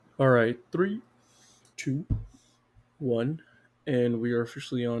All right, three, two, one, and we are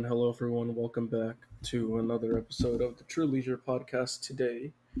officially on. Hello, everyone. Welcome back to another episode of the True Leisure Podcast.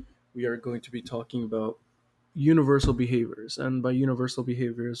 Today, we are going to be talking about universal behaviors, and by universal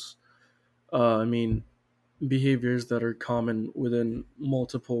behaviors, I mean behaviors that are common within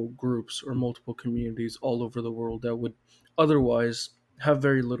multiple groups or multiple communities all over the world that would otherwise have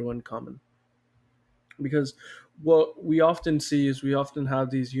very little in common. Because what we often see is we often have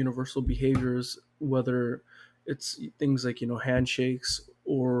these universal behaviors, whether it's things like handshakes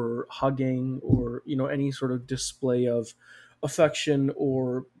or hugging or any sort of display of affection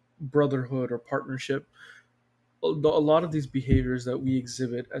or brotherhood or partnership. A lot of these behaviors that we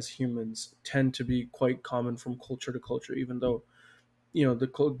exhibit as humans tend to be quite common from culture to culture, even though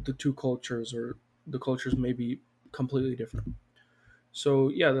the two cultures or the cultures may be completely different. So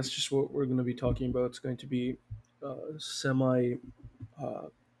yeah, that's just what we're going to be talking about. It's going to be semi uh,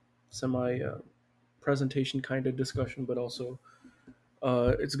 semi presentation kind of discussion, but also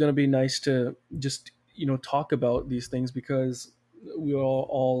it's going to be nice to just talk about these things because we are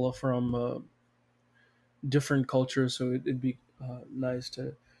all from different cultures. So it'd be nice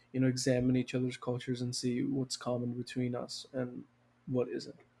to examine each other's cultures and see what's common between us and what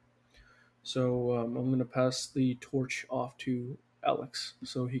isn't. So I'm going to pass the torch off to Alex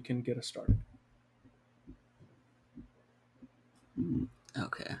so he can get us started.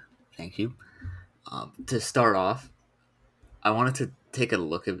 Okay, thank you. To start off, I wanted to take a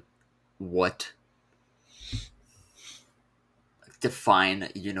look at what define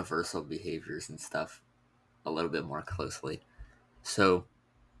universal behaviors and stuff a little bit more closely. So,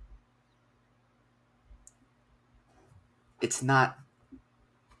 it's not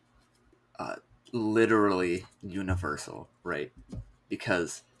uh, literally universal, right?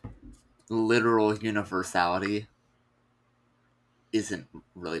 Because literal universality isn't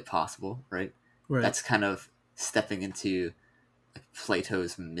really possible, right? Right. That's kind of stepping into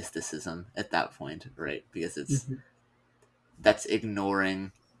Plato's mysticism at that point, right? Because Mhm. that's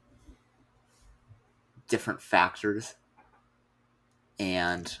ignoring different factors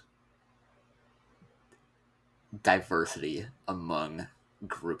and diversity among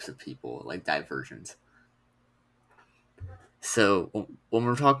groups of people, like divergence. So when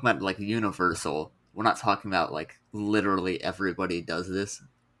we're talking about like universal, we're not talking about like literally everybody does this.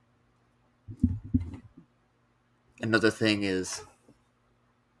 Another thing is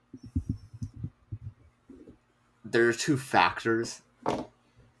there are two factors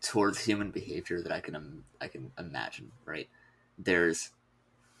towards human behavior that I can imagine. Right, there's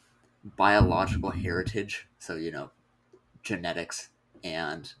biological heritage, so genetics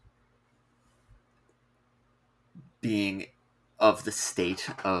and being of the state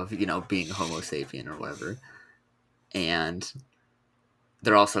of being Homo sapien or whatever, and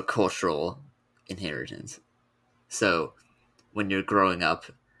they're also cultural inheritance. So when you're growing up,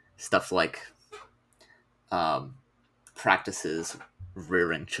 stuff like um, practices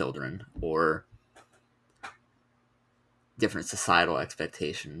rearing children or different societal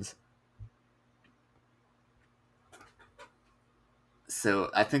expectations.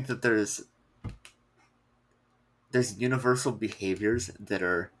 So I think that there's universal behaviors that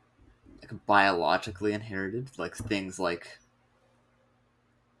are like biologically inherited, like things like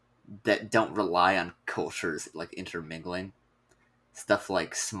that don't rely on cultures like intermingling. Stuff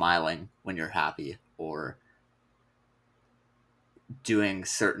like smiling when you're happy or doing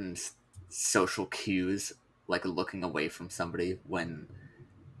certain social cues like looking away from somebody when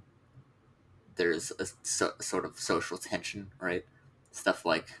there's a sort of social tension, right? Stuff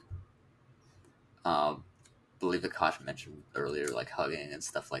like um believe Akash mentioned earlier, like hugging and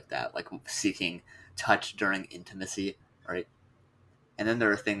stuff like that, like seeking touch during intimacy, right? And then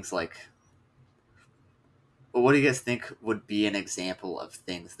there are things like, well, what do you guys think would be an example of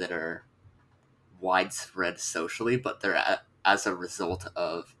things that are widespread socially, but they're as a result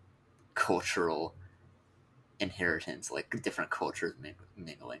of cultural inheritance, like different cultures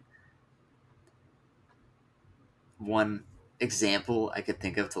mingling. One example I could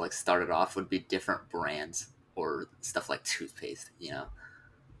think of to like start it off would be different brands or stuff like toothpaste,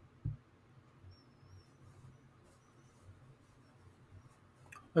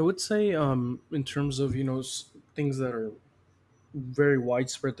 I would say, in terms of things that are very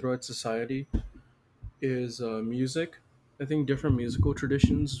widespread throughout society, is music. I think different musical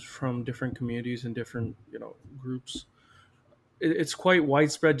traditions from different communities and different groups. It's quite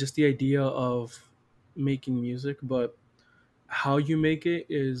widespread. Just the idea of making music, but how you make it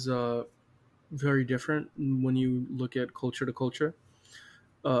is very different when you look at culture to culture.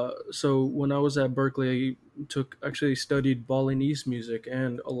 So when I was at Berkeley, I actually studied Balinese music,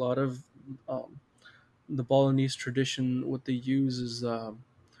 and a lot of um, the Balinese tradition, what they use is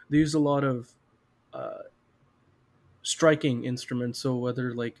they use a lot of uh, striking instruments. So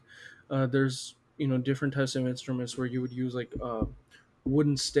whether like there's different types of instruments where you would use like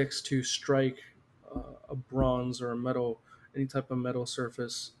wooden sticks to strike a bronze or a metal, any type of metal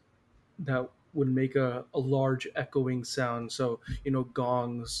surface that would make a large echoing sound. So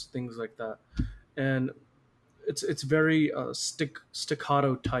gongs, things like that, and it's very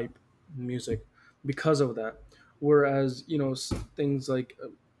staccato type music because of that. Whereas things like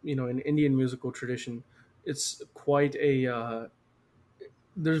in Indian musical tradition, it's quite a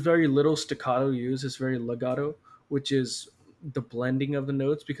there's very little staccato used. It's very legato, which is the blending of the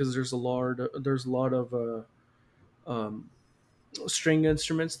notes because there's a lot of um, string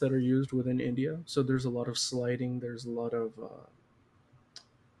instruments that are used within India. So there's a lot of sliding. There's a lot of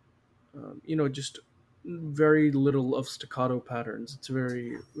just very little of staccato patterns. It's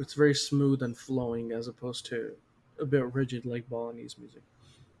very smooth and flowing as opposed to a bit rigid like Balinese music.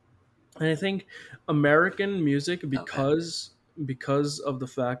 And I think American music, Okay. because of the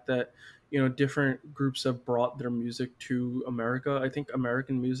fact that different groups have brought their music to America. I think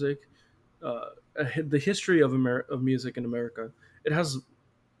American music, the history of music in America, it has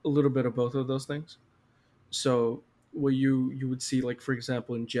a little bit of both of those things. So what you would see, like for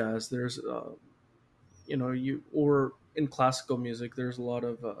example in jazz, there's you or in classical music, there's a lot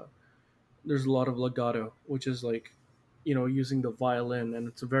of legato, which is like using the violin, and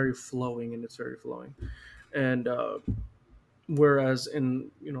it's very flowing. And whereas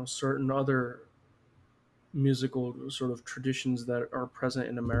in certain other musical sort of traditions that are present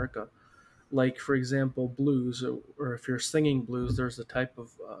in America, like for example blues, or if you're singing blues, there's a type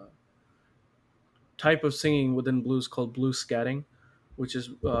of singing within blues called blues scatting, which is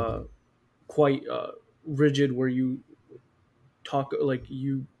quite rigid, where you talk like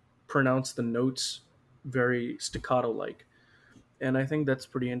you pronounce the notes very staccato like. And I think that's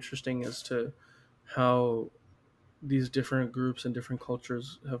pretty interesting as to how these different groups and different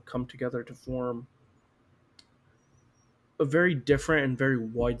cultures have come together to form a very different and very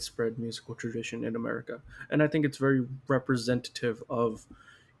widespread musical tradition in America. And I think it's very representative of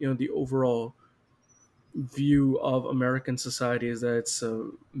the overall view of American society, is that it's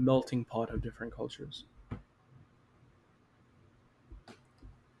a melting pot of different cultures.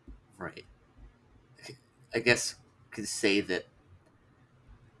 Right. I guess could say that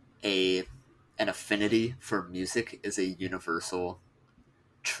a an affinity for music is a universal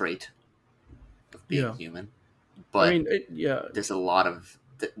trait of being Yeah. human, I but mean, yeah, there's a lot of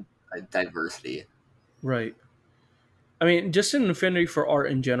diversity. right. I mean, just an affinity for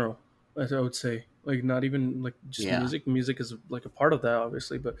art in general, I would say. Like, not even like just Yeah. music. Music is like a part of that,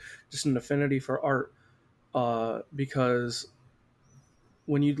 obviously, but just an affinity for art. Because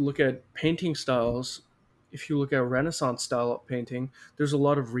when you look at painting styles, if you look at Renaissance style painting, there's a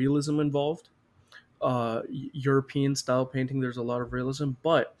lot of realism involved. European style painting, there's a lot of realism.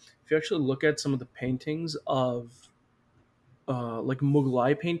 But if you actually look at some of the paintings of like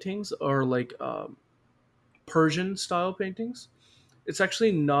Mughlai paintings, or like Persian style paintings, it's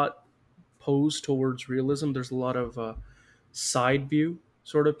actually not posed towards realism. There's a lot of side view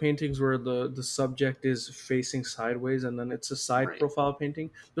sort of paintings where the subject is facing sideways, and then it's a side Right. profile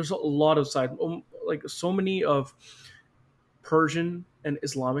painting. There's a lot of like so many of Persian and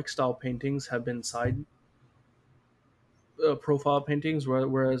Islamic style paintings have been side profile paintings,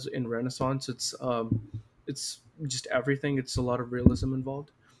 whereas in Renaissance it's just everything. It's a lot of realism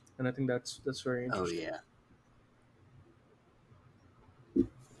involved, and I think that's very Oh interesting. yeah.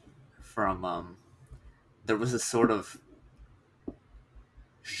 From there was a sort of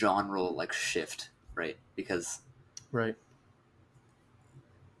genre like shift, right? Because Right.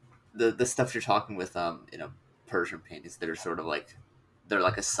 the stuff you're talking with Persian paintings that are sort of like they're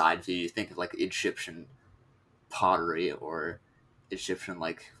like a side view. You think of like Egyptian pottery or Egyptian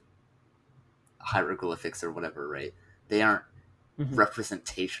like hieroglyphics or whatever, right? They aren't Hmm.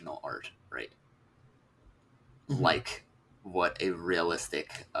 representational art, right? Hmm. Like what a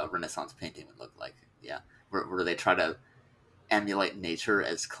realistic Renaissance painting would look like. Yeah, where they try to emulate nature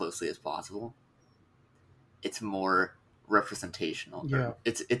as closely as possible. It's more representational, or Yeah.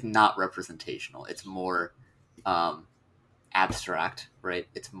 it's not representational. It's more um, abstract, right?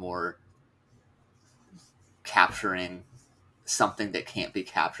 It's more capturing something that can't be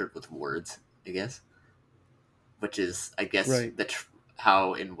captured with words, I guess. Which is, I guess, Right.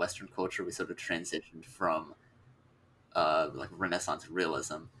 how in Western culture we sort of transitioned from like Renaissance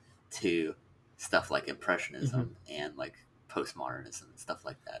realism to stuff like Hmm. Impressionism and like postmodernism and stuff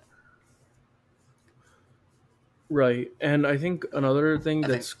like that. Right. And I think another thing I think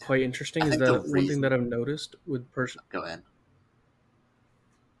that's quite interesting I is think the that one thing that reason. I've noticed with Persian, Go ahead.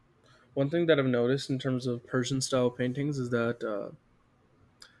 one thing that I've noticed in terms of Persian style paintings is that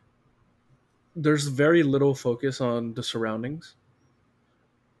there's very little focus on the surroundings.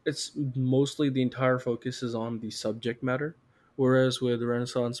 It's mostly the entire focus is on the subject matter. Whereas with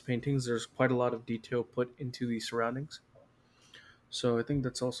Renaissance paintings, there's quite a lot of detail put into the surroundings. So I think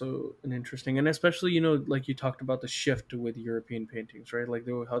that's also an interesting, and especially like you talked about the shift with European paintings, right? Like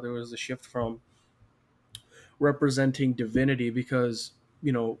how there was a shift from representing divinity because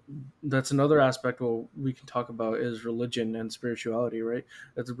that's another aspect what we can talk about is religion and spirituality, right?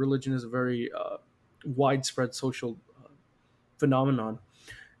 That the religion is a very widespread social phenomenon,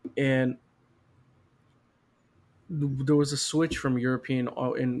 and there was a switch from European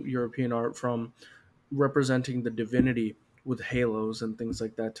art from representing the divinity with halos and things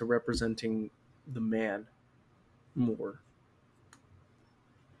like that to representing the man more.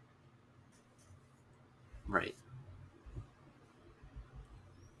 Right.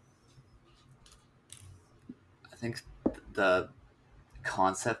 I think the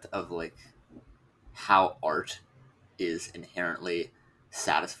concept of like how art is inherently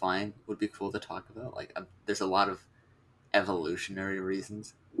satisfying would be cool to talk about. Like, there's a lot of evolutionary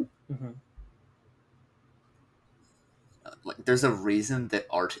reasons. Mm-hmm. Like, there's a reason that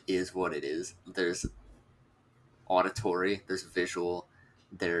art is what it is. There's auditory, there's visual,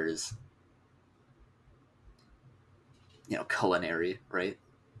 there's culinary, right?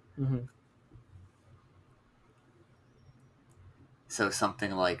 Mm-hmm. So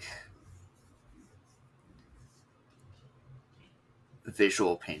something like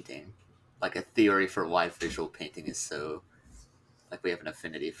visual painting, like a theory for why visual painting is so, like, we have an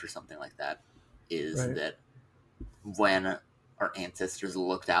affinity for something like that, is Right. that when our ancestors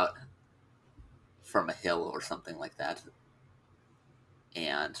looked out from a hill or something like that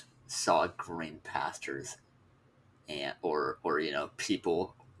and saw green pastures and or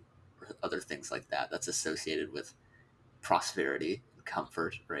people or other things like that that's associated with prosperity and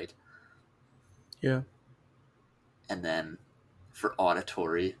comfort, right? Yeah. And then for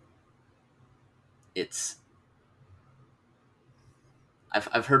auditory, it's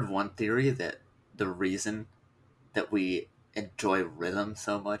I've heard one theory that the reason that we enjoy rhythm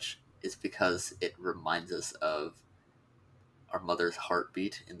so much is because it reminds us of our mother's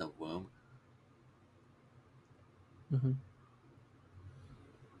heartbeat in the womb. Mm-hmm.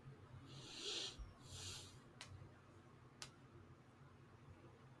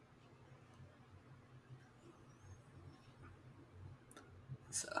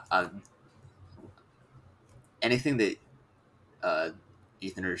 So, anything that uh,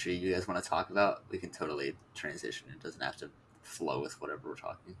 Ethan or G, you guys want to talk about, we can totally transition. It doesn't have to flow with whatever we're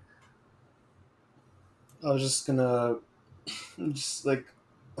talking. I was just gonna just like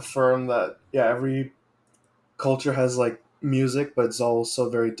affirm that yeah, every culture has like music, but it's also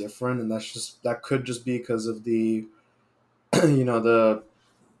very different, and that could just be because of the the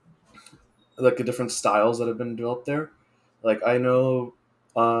like the different styles that have been developed there. Like I know,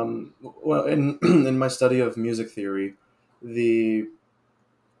 well, in in my study of music theory, the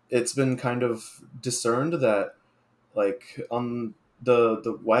it's been kind of discerned that like on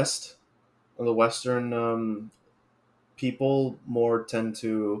the west, on the western people more tend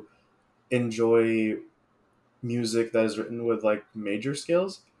to enjoy music that is written with like major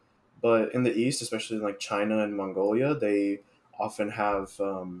scales, but in the east, especially in like China and Mongolia, they often have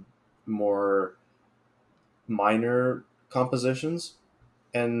more minor compositions.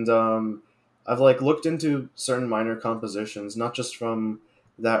 And I've like looked into certain minor compositions, not just from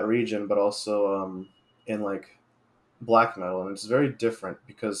that region, but also in like black metal, and it's very different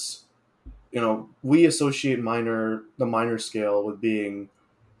because we associate the minor scale with being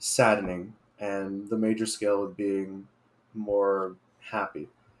saddening and the major scale with being more happy.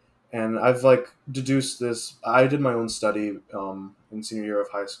 And I've like deduced this. I did my own study in senior year of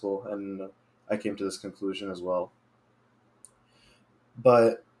high school, and I came to this conclusion as well.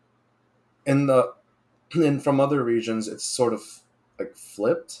 But in the and from other regions, it's sort of like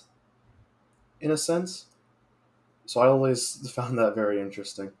flipped in a sense. So I always found that very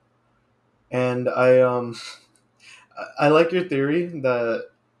interesting. And I like your theory that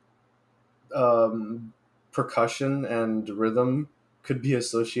um, percussion and rhythm could be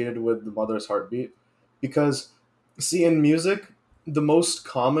associated with the mother's heartbeat, because see in music the most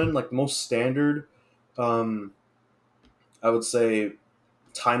common, like most standard, um, I would say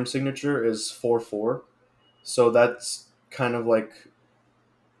time signature is 4/4. So that's kind of like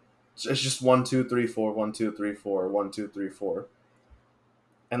It's just 1 2 3 4, 1 2 3 4, 1 2 3 4,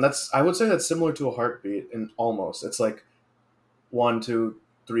 and I would say that's similar to a heartbeat. In almost, it's like 1 2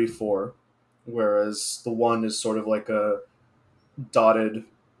 3 4, whereas the one is sort of like a dotted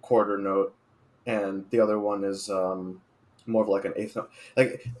quarter note, and the other one is more of like an eighth note.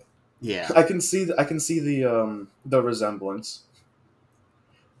 Like Yeah. I can see the resemblance,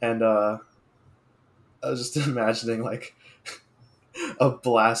 and I was just imagining like a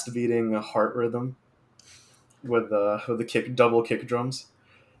blast beating a heart rhythm with the double kick drums.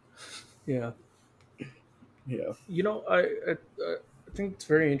 Yeah. Yeah. I think it's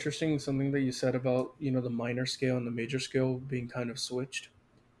very interesting something that you said about the minor scale and the major scale being kind of switched,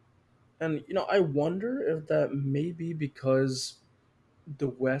 and I wonder if that may be because the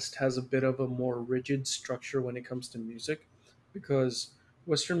West has a bit of a more rigid structure when it comes to music, because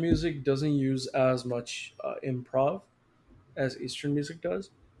Western music doesn't use as much improv as Eastern music does.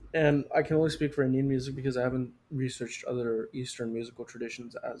 And I can only speak for Indian music because I haven't researched other Eastern musical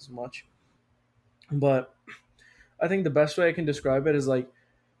traditions as much. But I think the best way I can describe it is like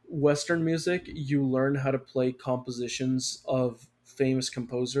Western music, you learn how to play compositions of famous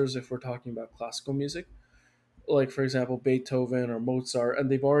composers if we're talking about classical music. Like for example, Beethoven or Mozart, and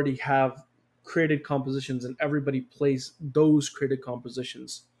they've already have created compositions and everybody plays those created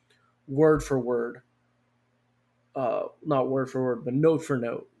compositions word for word, not word for word, but note for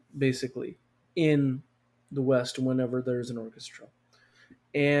note, basically, in the West whenever there's an orchestra.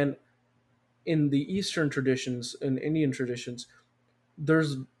 And in the Eastern traditions and Indian traditions,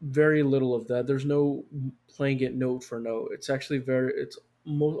 there's very little of that. There's no playing it note for note. It's actually a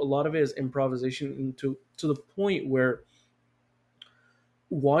lot of it is improvisation into to the point where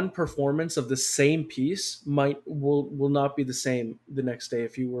one performance of the same piece will not be the same the next day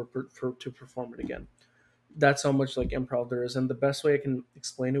if you were to perform it again. That's how much like improv there is. And the best way I can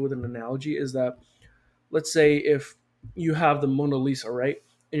explain it with an analogy is that, let's say if you have the Mona Lisa, right,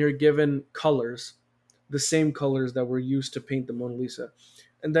 and you're given colors, the same colors that were used to paint the Mona Lisa,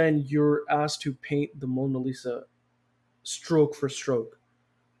 and then you're asked to paint the Mona Lisa stroke for stroke.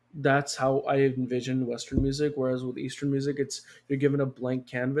 That's how I envision Western music. Whereas with Eastern music, it's you're given a blank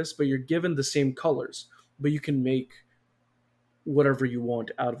canvas, but you're given the same colors, but you can make whatever you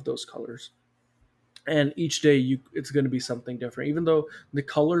want out of those colors. And each day, it's going to be something different. Even though the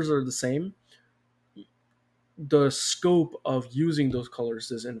colors are the same, the scope of using those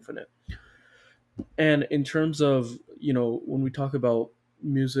colors is infinite. And in terms of when we talk about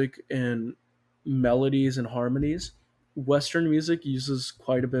music and melodies and harmonies, Western music uses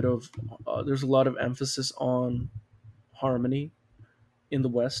quite a bit of. There's a lot of emphasis on harmony in the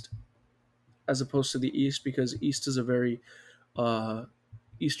West as opposed to the East, because East is a very uh,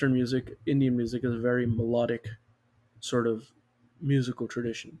 Eastern music, Indian music is a very melodic sort of musical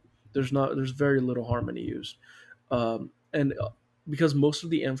tradition. There's very little harmony used, and because most of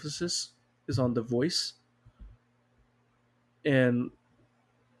the emphasis is on the voice, and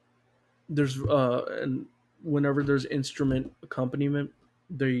and whenever there's instrument accompaniment,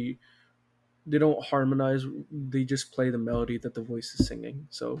 they they don't harmonize. They just play the melody that the voice is singing.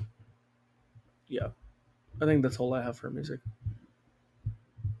 So yeah, I think that's all I have for music.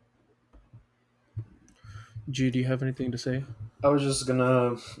 G, do you have anything to say? I was just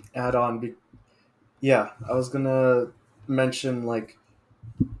gonna add on. Yeah, I was gonna mention like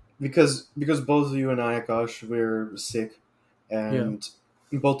because both you and I, Akash, we're Sikh, Yeah. and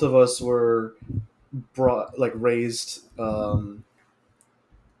both of us were brought like raised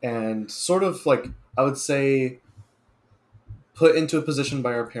and sort of like I would say put into a position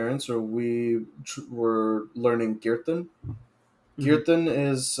by our parents where we were learning kirtan. Hmm. Kirtan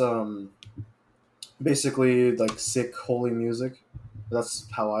is basically like Sikh holy music. That's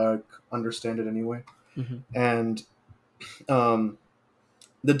how I understand it anyway. Hmm. And um,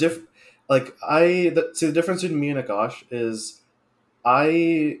 the see the difference between me and Akash is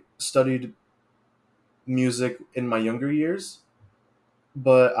I studied music in my younger years,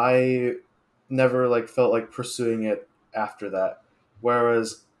 but I never like felt like pursuing it after that.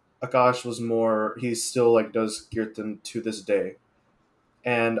 Whereas Akash was more he still like does kirtan to this day.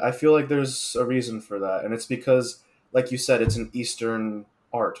 And I feel like there's a reason for that. And it's because like you said, it's an Eastern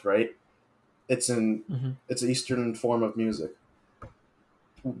art, right? It's an Hmm. it's an Eastern form of music.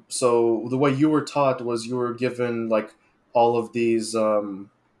 So the way you were taught was you were given like all of these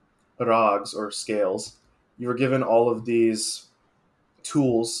rags or scales. You were given all of these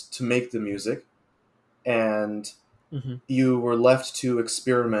tools to make the music, and Hmm. you were left to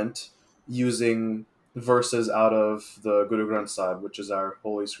experiment using verses out of the Guru Granth Sahib, which is our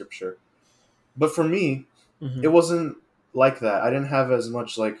holy scripture. But for me, Hmm. it wasn't like that. I didn't have as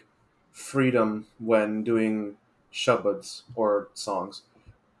much like freedom when doing shabads or songs.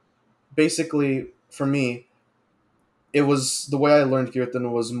 Basically, for me, it was the way I learned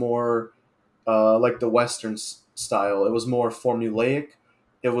kirtan was more like the Western style. It was more formulaic.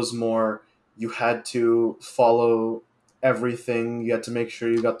 It was more you had to follow everything. You had to make sure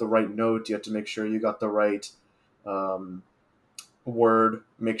you got the right note. You had to make sure you got the right um, word.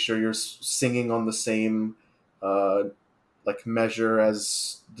 Make sure you're singing on the same uh, like measure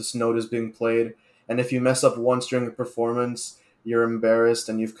as this note is being played. And if you mess up once during a performance, you're embarrassed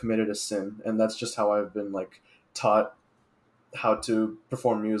and you've committed a sin. And that's just how I've been like taught how to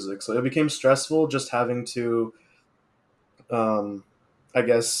perform music. So it became stressful just having to, um, I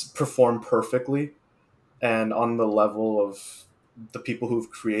guess, perform perfectly and on the level of the people who've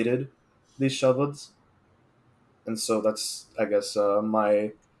created these shabads. And so that's, I guess,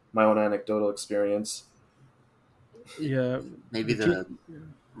 my own anecdotal experience. Yeah, Maybe Ki- the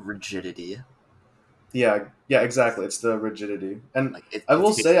rigidity, Yeah, exactly. It's the rigidity, and like I it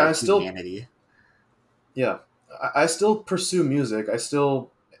will takes say, away I still, humanity. yeah, I still pursue music.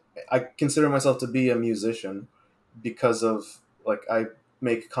 I consider myself to be a musician because of like I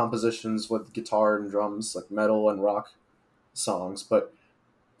make compositions with guitar and drums, like metal and rock songs. But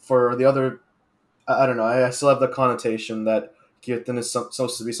for the other, I don't know. I still have the connotation that kirtan is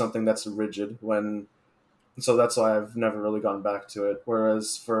supposed to be something that's rigid. So that's why I've never really gone back to it.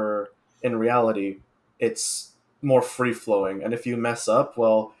 Whereas for in reality, it's more free flowing, and if you mess up,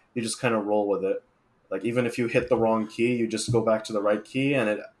 well, you just kind of roll with it. Like even if you hit the wrong key, you just go back to the right key, and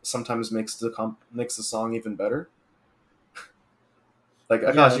it sometimes makes the song even better. Like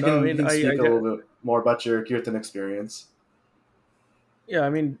yeah. Akash, No, I you mean, can I speak a get. little bit more about your kirtan experience. Yeah, I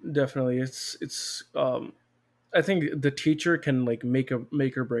mean, definitely. I think the teacher can like make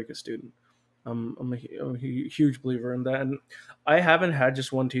or break a student. I'm a huge believer in that, and I haven't had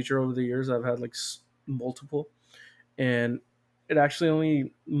just one teacher over the years. I've had like multiple, and it actually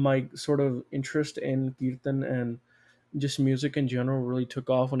only my sort of interest in kirtan and just music in general really took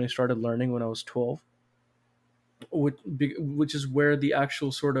off when I started learning when I was 12, which is where the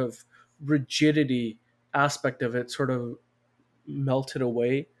actual sort of rigidity aspect of it sort of melted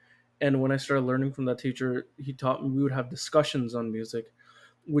away. And when I started learning from that teacher, he taught me we would have discussions on music,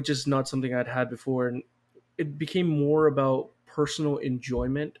 which is not something I'd had before. And it became more about personal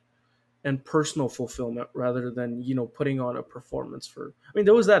enjoyment and personal fulfillment rather than, putting on a performance for, I mean,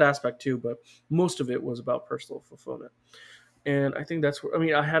 there was that aspect too, but most of it was about personal fulfillment. And I think that's where, I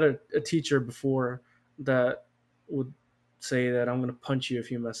mean, I had a teacher before that would say that I'm going to punch you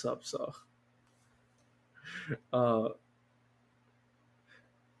if you mess up. So, uh,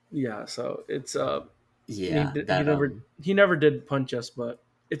 yeah, so it's, Yeah, that he never did punch us, but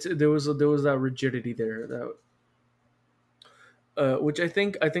there was that rigidity there that which I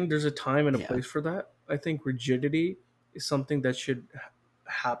think there's a time and a yeah, place for that. I think rigidity is something that should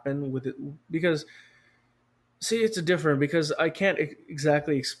happen with it because see it's different because I can't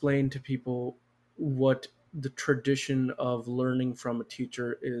exactly explain to people what the tradition of learning from a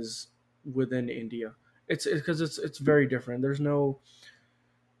teacher is within India. It's because it's very different. There's no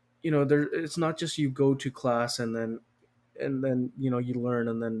there it's not just you go to class and then you learn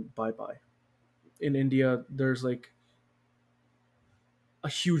and then bye bye. In India there's like a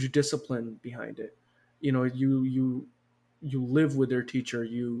huge discipline behind it. You live with your teacher,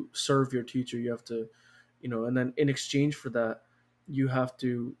 you serve your teacher, you have to and then in exchange for that you have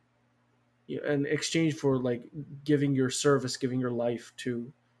to in exchange for like giving your service, giving your life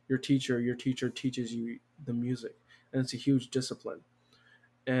to your teacher teaches you the music, and it's a huge discipline.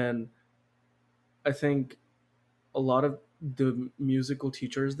 And I think a lot of the musical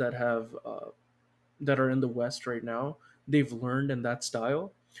teachers that are in the West right now, they've learned in that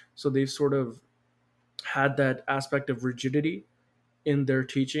style. So they've sort of had that aspect of rigidity in their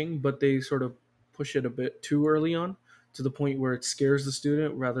teaching, but they sort of push it a bit too early on to the point where it scares the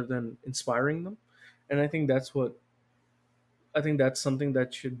student rather than inspiring them. And I think that's something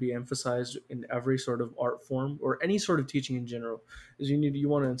that should be emphasized in every sort of art form or any sort of teaching in general. Is you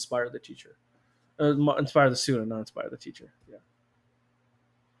want to inspire the teacher, inspire the student, not inspire the teacher. Yeah,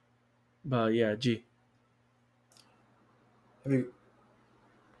 but yeah, G. Have you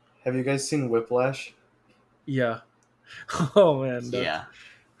have you guys seen Whiplash? Yeah. Oh man, yeah.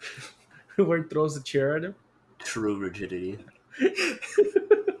 where he throws the chair at him. True rigidity.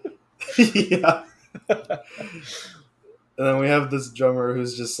 Yeah. And then we have this drummer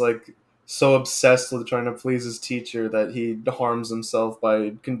who's just like so obsessed with trying to please his teacher that he harms himself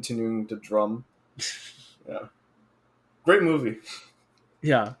by continuing to drum. Yeah. Great movie.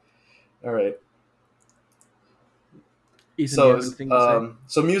 Yeah, All right. Ethan, do you So, have anything to say?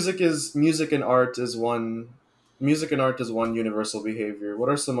 so music and art is one universal behavior. What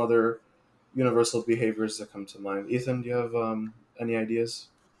are some other universal behaviors that come to mind? Ethan, do you have any ideas?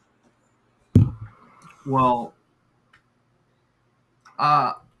 Well,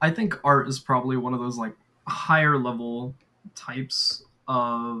 I think art is probably one of those like higher level types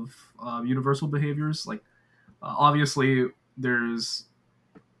of universal behaviors. Like, obviously, there's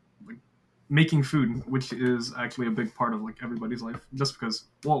like making food, which is actually a big part of like everybody's life. Just because,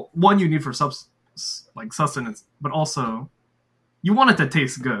 well, one you need for like sustenance, but also you want it to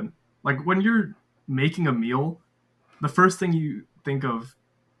taste good. Like when you're making a meal, the first thing you think of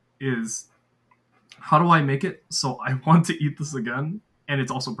is how do I make it so I want to eat this again and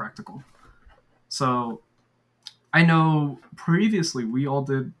it's also practical. So I know previously we all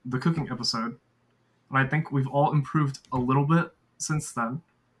did the cooking episode, and I think we've all improved a little bit since then.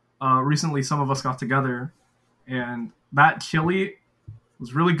 Recently, some of us got together, and that chili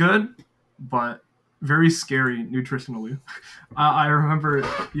was really good, but very scary nutritionally. I remember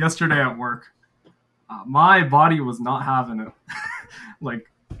yesterday at work, my body was not having it.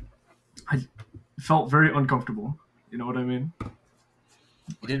 Like, I felt very uncomfortable. You know what I mean?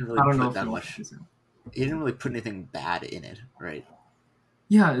 You didn't I really don't know put if that you'll- much. You didn't really put anything bad in it, right?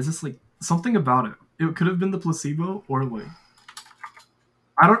 Yeah, it's just like something about it. It could have been the placebo or like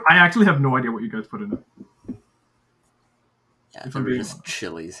I actually have no idea what you guys put in it. Yeah, If they I'm were being just honest.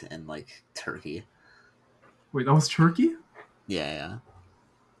 chilies and like turkey. Wait, that was turkey? Yeah.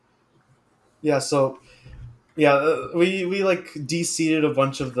 Yeah, so we like de-seeded a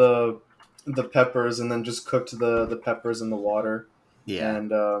bunch of the peppers and then just cooked the peppers in the water. Yeah.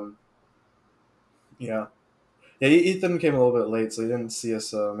 And yeah. Yeah, Ethan came a little bit late, so he didn't see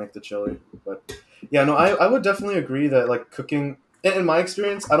us make the chili. But yeah, no, I would definitely agree that like cooking, in my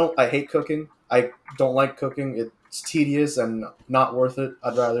experience, I hate cooking. I don't like cooking. It's tedious and not worth it.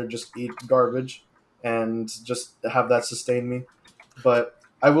 I'd rather just eat garbage and just have that sustain me. But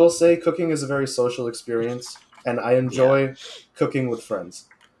I will say cooking is a very social experience, and I enjoy cooking with friends.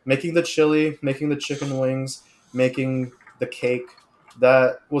 Making the chili, making the chicken wings, making the cake,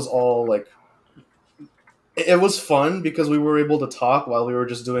 that was all like it was fun because we were able to talk while we were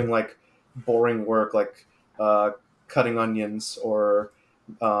just doing like boring work like uh, cutting onions or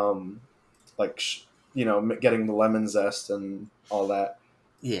um, like getting the lemon zest and all that.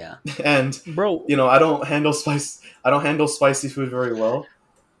 Yeah. And Bro, I don't handle spicy food very well,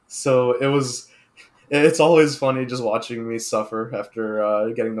 so it's always funny just watching me suffer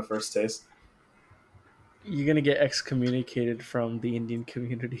after getting the first taste. you're gonna get excommunicated from the Indian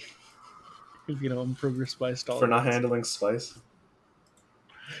community if you don't improve your spice For not tolerance. handling spice.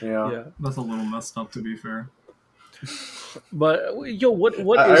 Yeah. Yeah, That's a little messed up, to be fair. but yo, what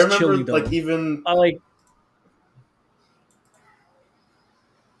I is remember chili though? like even I like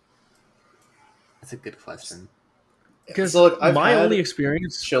That's a good question. because so like I've my had only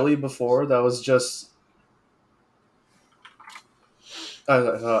experience. chili before that was just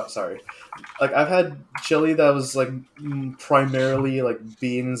sorry, like I've had chili that was like primarily like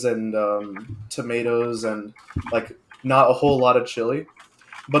beans and tomatoes and like not a whole lot of chili,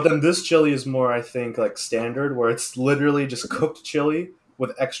 but then this chili is more, I think, like standard, where it's literally just cooked chili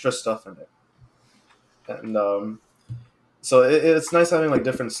with extra stuff in it. And so it's nice having like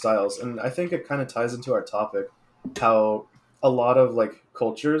different styles, and I think it kind of ties into our topic, how a lot of like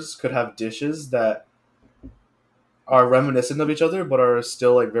cultures could have dishes that are reminiscent of each other but are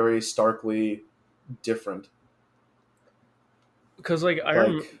still like very starkly different. Because like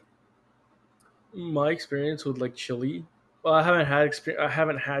Like my experience with like chili. Well, I haven't had experience. I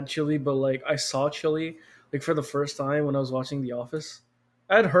haven't had chili, but like I saw chili like for the first time when I was watching The Office.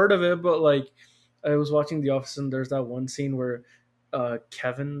 I had heard of it, but like I was watching The Office, and there's that one scene where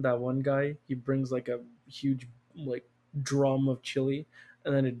Kevin, that one guy, he brings like a huge like drum of chili,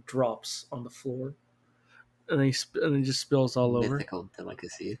 and then it drops on the floor, and then and it just spills all over. Mythical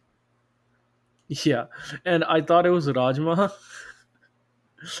delicacy. Yeah, and I thought it was rajma.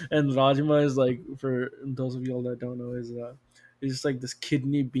 And rajma is like, for those of y'all that don't know, is it's just like this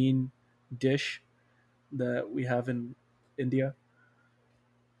kidney bean dish that we have in India.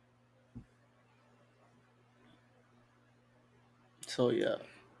 So yeah,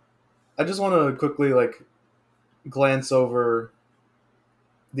 I just want to quickly like glance over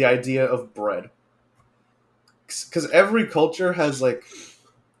the idea of bread, because every culture has like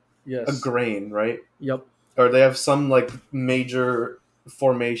a yes, grain, right? yep, Or they have some like major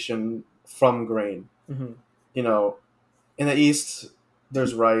formation from grain. hmm You know, in the East,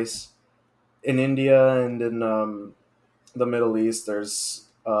 there's rice. In India and in the Middle East, there's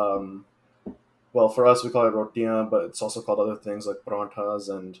well, for us we call it rotilla, but it's also called other things like paranthas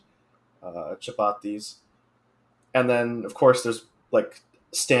and chapatis. And then, of course, there's like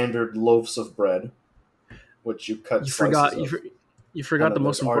standard loaves of bread, which you cut You slices forgot. of. You forgot And the then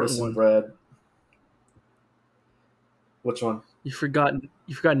most there's important artisan one. bread. Which one? You forgot.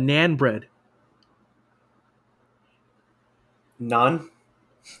 You forgot naan bread. Naan?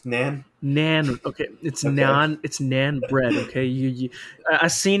 Nan? Naan. Okay, it's Okay. naan. It's naan bread. Okay, I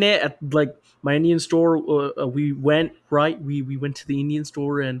seen it at like my Indian store. We went right. We went to the Indian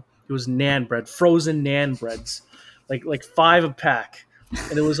store and it was naan bread, frozen naan breads, like 5 a pack.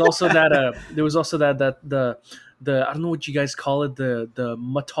 And there was also that. There was also that the I don't know what you guys call it. The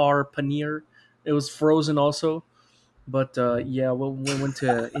matar paneer. It was frozen also. But yeah, we went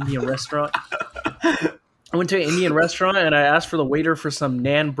to an Indian restaurant. I went to an Indian restaurant and I asked for the waiter for some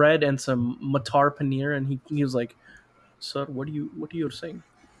naan bread and some matar paneer, and he was like, "Sir, what are you saying?"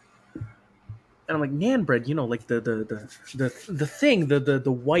 And I'm like, "Naan bread, like the thing,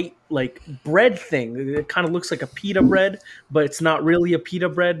 the white like bread thing. It kind of looks like a pita bread, but it's not really a pita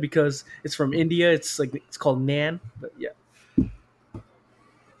bread because it's from India. It's called naan. But yeah,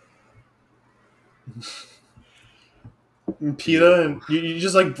 Pita and you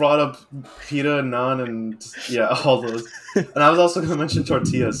just like brought up pita and naan and yeah, all those. And I was also gonna mention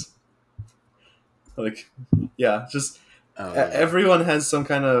tortillas. Like, yeah, just Oh, yeah. everyone has some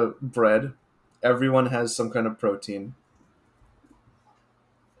kind of bread. Everyone has some kind of protein.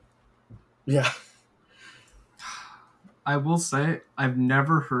 Yeah. I will say I've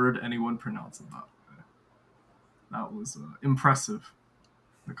never heard anyone pronounce it that way. That was impressive,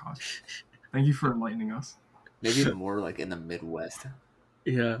 Nakash. Thank you for enlightening us. Maybe more like in the Midwest.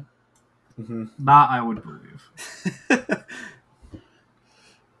 yeah. Mm-hmm. That I would believe.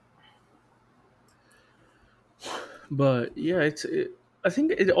 But yeah, I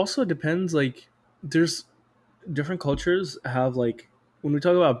think it also depends. Like, there's different cultures have like when we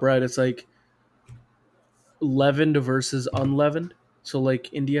talk about bread, it's like leavened versus unleavened. So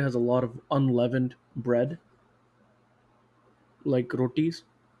like India has a lot of unleavened bread, like rotis,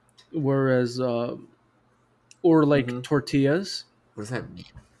 whereas or like Mhm. tortillas, What does that mean?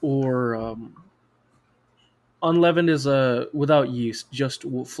 or unleavened is without yeast, just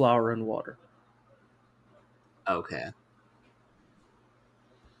flour and water. Okay.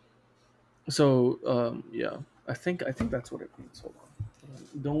 So yeah, I think that's what it means. Hold on.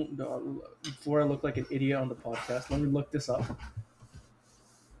 Don't before I look like an idiot on the podcast. Let me look this up.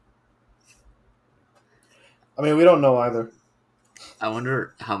 I mean, we don't know either. I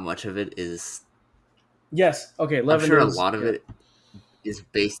wonder how much of it is. Yes. Okay. I'm Leavened sure a is, lot of yeah. it is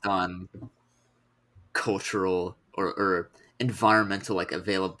based on cultural or environmental like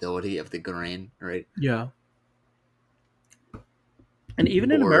availability of the grain, right? Yeah. And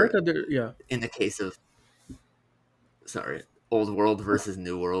even in Or America, yeah. in the case of old world versus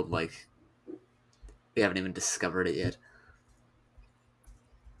new world, like we haven't even discovered it yet.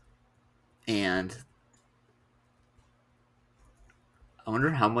 And I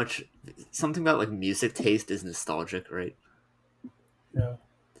wonder how much something about like music taste is nostalgic, right? Yeah.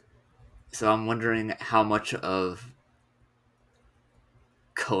 So I'm wondering how much of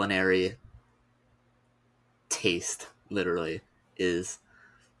culinary taste literally is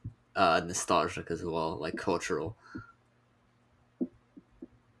nostalgic as well, like cultural.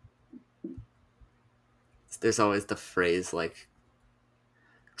 There's always the phrase like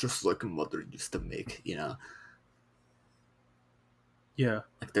just like a mother used to make, Yeah.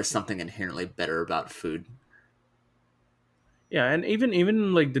 like there's something inherently better about food. Yeah, and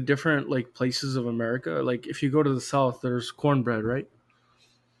even like the different like places of America, like if you go to the South, there's cornbread, right?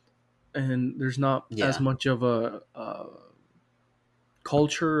 And there's not as Yeah. much of a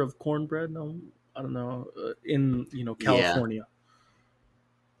culture of cornbread. No, I don't know. In Yeah. California.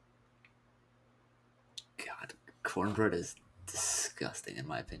 God, cornbread is disgusting in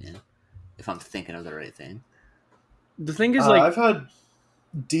my opinion. If I'm thinking of the right thing. The thing is, like, I've had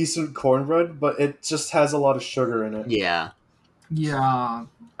decent cornbread, but it just has a lot of sugar in it. Yeah. Yeah,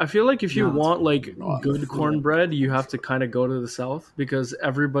 I feel like if you Yeah, that's want like wrong. good cornbread, you have to kind of go to the South because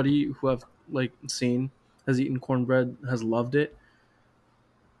everybody who I've like seen has eaten cornbread has loved it.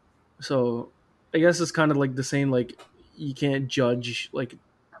 So I guess it's kind of like the same. Like you can't judge like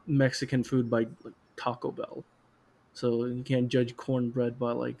Mexican food by like Taco Bell, so you can't judge cornbread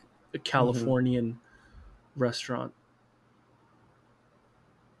by like a Californian restaurant.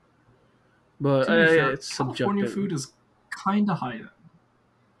 But to be fair, it's California subjective. food is kind of high.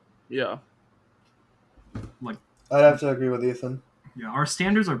 Yeah, Like, I'd have to agree with Ethan. yeah, our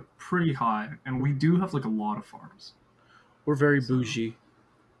standards are pretty high, and we do have like a lot of farms. we're very So- bougie.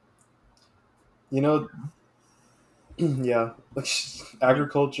 You know, yeah, like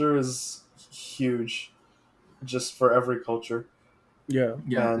agriculture is huge, just for every culture, Yeah.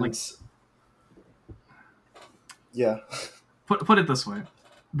 Yeah, like and yeah, put it this way: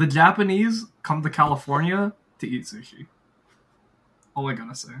 the Japanese come to California to eat sushi. All I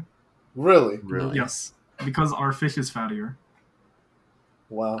gotta say. really, Really? Yes, because our fish is fattier.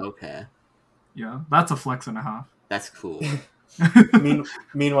 wow. Okay. Yeah, that's a flex and a half. That's cool.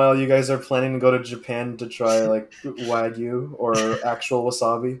 Meanwhile, you guys are planning to go to Japan to try like wagyu or actual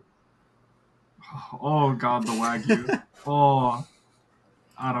wasabi. Oh god, the wagyu. Oh,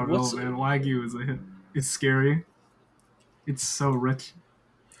 I don't What's know, man. Wagyu is a hit. It's scary. It's so rich.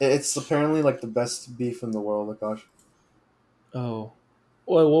 It's apparently like the best beef in the world, Akash. oh,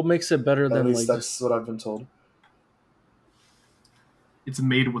 well, what makes it better At than least like that's what I've been told. It's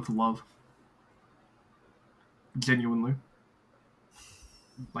made with love. Genuinely.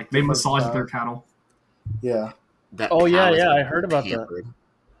 Like they Different massage cow. their cattle. Yeah, That Oh, yeah, cow is yeah, I heard about that. pampered.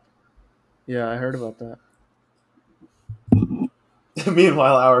 Yeah, I heard about that.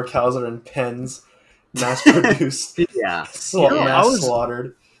 meanwhile, our cows are in pens, mass produced, Yeah. You know, mass I was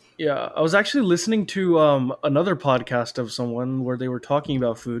slaughtered. yeah, I was actually listening to another podcast of someone where they were talking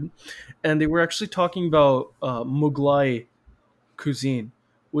about food, and they were actually talking about Mughlai cuisine,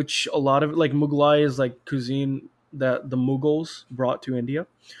 which a lot of like Mughlai is like cuisine that the Mughals brought to India,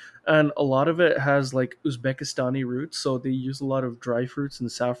 and a lot of it has like Uzbekistani roots, so they use a lot of dry fruits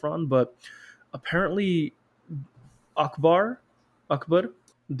and saffron. But apparently, Akbar, Akbar,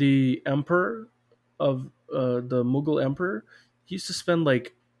 the emperor of the Mughal emperor, he used to spend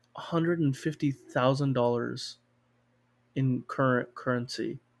like $150,000 in current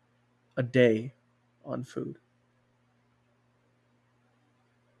currency a day on food.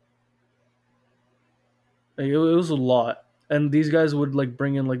 Like, it was a lot, and these guys would like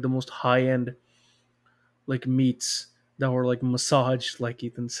bring in like the most high end like meats that were like massaged, like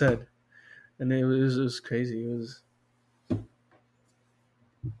Ethan said, and it was crazy. It was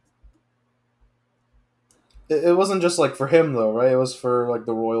It wasn't just like for him though, right? It was for like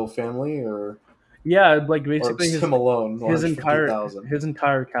the royal family, yeah, like or basically just him alone. his entire 150,000. his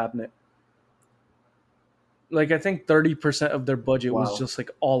entire cabinet. Like I think 30% of their budget was Wow. just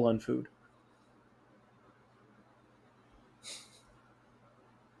like all on food.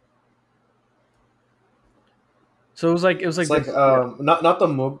 So it was like It's like this. Yeah, not the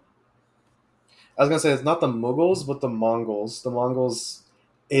Mug. I was gonna say it's not the Mughals, but the Mongols. The Mongols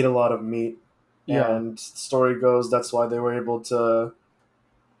ate a lot of meat, yeah, and story goes that's why they were able to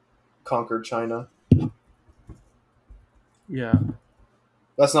conquer China. yeah.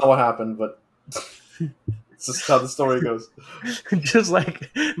 That's not what happened, but it's just how the story goes. Just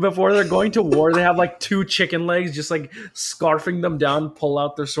like before they're going to war, they have like two chicken legs, just like scarfing them down, pull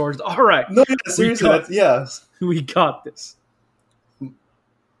out their swords. All right, No, yeah, seriously, got- that's yeah, we got this.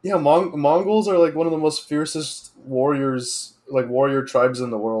 yeah. Mongols are like one of the most fiercest warriors, like warrior tribes in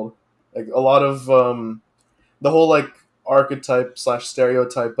the world. Like a lot of the whole like archetype slash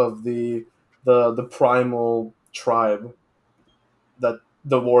stereotype of the primal tribe, that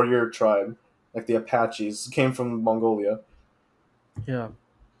the warrior tribe, like the Apaches, came from Mongolia. Yeah,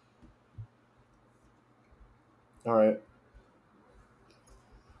 All right.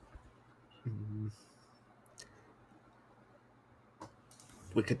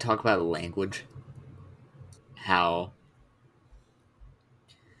 We could talk about language. How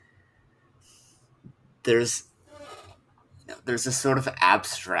there's there's a sort of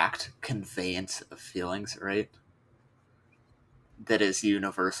abstract conveyance of feelings, right? That is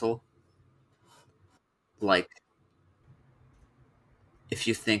universal. Like if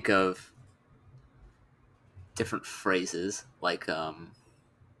you think of different phrases like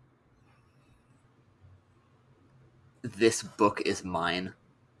this book is mine,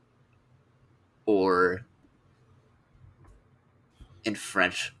 or in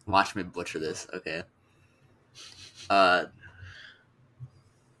French, watch me butcher this, okay?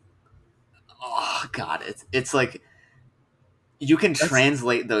 Oh god, it's like you can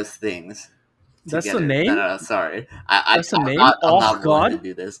translate those things that's the together. name. No, sorry. That's the I'm name? not, I'm Oh, not willing to God.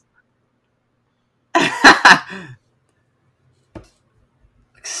 do this.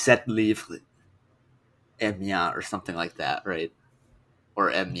 Like sept livres et mien or something like that, right? Or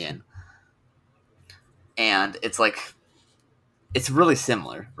et mien. And it's like it's really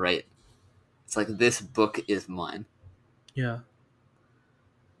similar, right? It's like this book is mine. Yeah,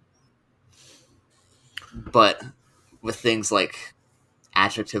 But with things like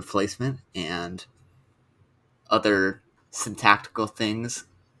adjective placement and other syntactical things,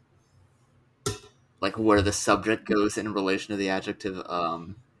 like where the subject goes in relation to the adjective,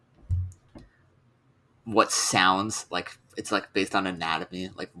 what sounds, like it's like based on anatomy,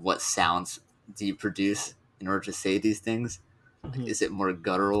 like what sounds do you produce in order to say these things? Like, is it more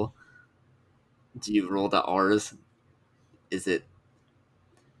guttural? Do you roll the R's? Is it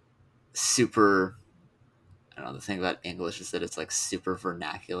super? I don't know. The thing about English is that it's like super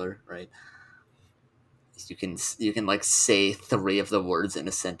vernacular, right? You can like say 3 of the words in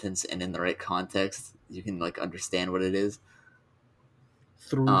a sentence, and in the right context, you can like understand what it is.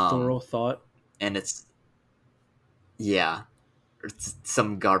 Through thorough thought. And it's or it's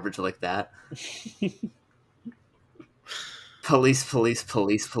some garbage like that. Police, police,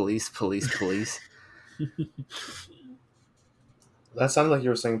 police, police, police, police. That sounded like you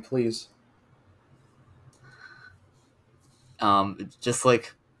were saying please. Just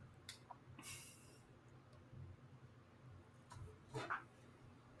like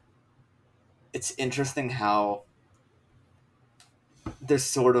it's interesting how there's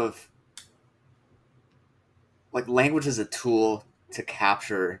sort of like language is a tool to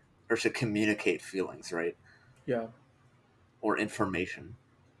capture or to communicate feelings, right? Yeah. Or information.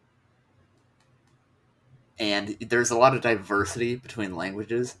 And there's a lot of diversity between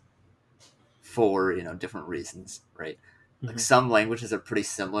languages for, different reasons, right? Like some languages are pretty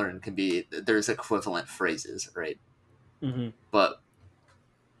similar and there's equivalent phrases, right? But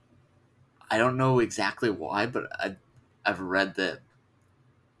I don't know exactly why, but I've read that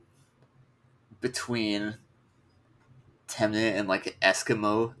between Temne and like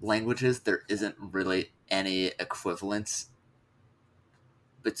Eskimo languages, there isn't really any equivalence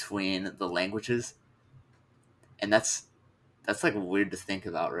between the languages, and that's like weird to think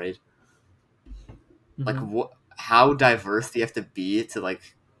about, right? Like how diverse do you have to be to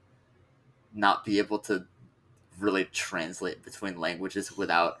like not be able to really translate between languages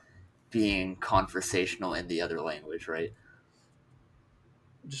without being conversational in the other language, right?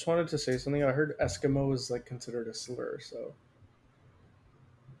 Just wanted to say something. I heard Eskimo is like considered a slur, so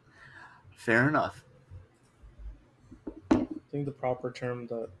fair enough. I think the proper term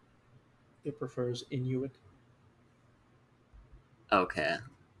that it prefers Inuit. Okay.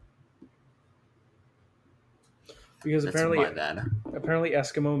 Because That's apparently my bad. Apparently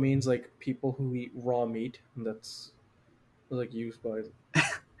Eskimo means like people who eat raw meat, and that's like used by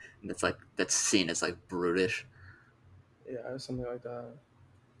that's seen as like brutish. Yeah, something like that.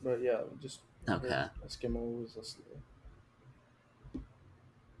 But yeah, just okay. Eskimo is a slur.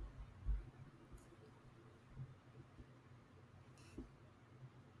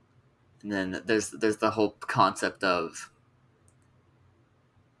 And then there's the whole concept of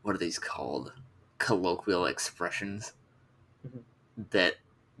what are these called? Colloquial expressions that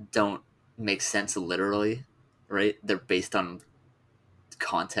don't make sense literally, right? They're based on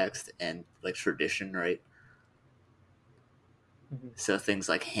context and like tradition, right? So things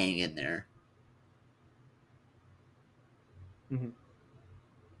like hang in there.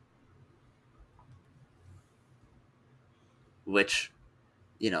 Which,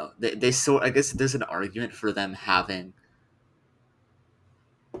 they sort. I guess there's an argument for them having,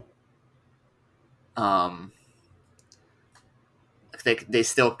 they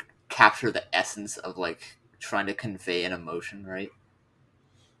still capture the essence of like trying to convey an emotion, right?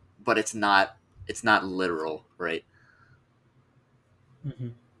 But it's not literal, right?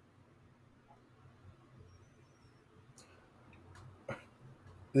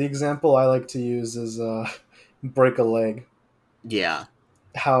 The example I like to use is break a leg. Yeah.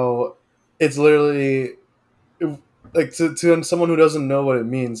 How it's literally like to someone who doesn't know what it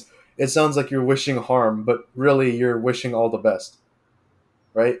means, it sounds like you're wishing harm, but really you're wishing all the best,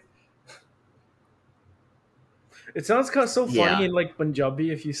 right? It sounds kind of so funny in like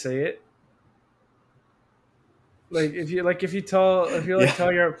Punjabi if you say it. Like if you tell if you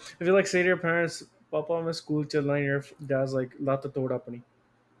like say to your parents, "Papa, I'm school chalna," and your dad's like, "Lat toda apni."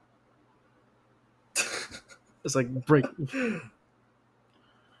 It's like break.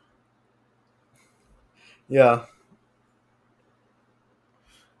 Yeah.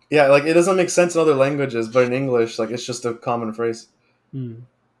 Yeah, like it doesn't make sense in other languages, but in English, like it's just a common phrase.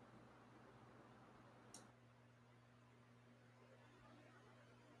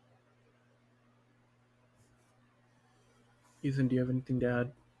 Ethan, do you have anything to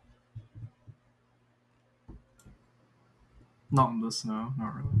add? Not on this, no,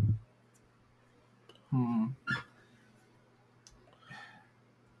 not really.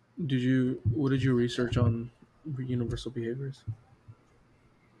 What did you research on universal behaviors?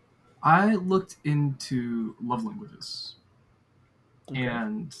 I looked into love languages. Okay.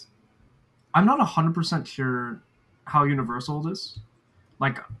 And I'm not 100% sure how universal it is.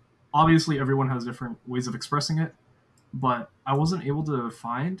 Like, obviously everyone has different ways of expressing it, but I wasn't able to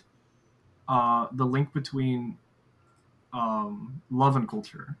find the link between love and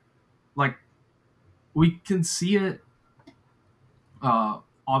culture. Like, we can see it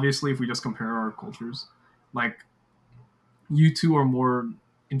obviously if we just compare our cultures. Like, you two are more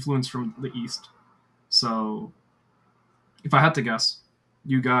influenced from the East. So, if I had to guess,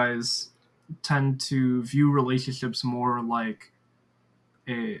 you guys tend to view relationships more like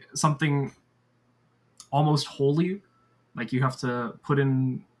something almost holy. Like, you have to put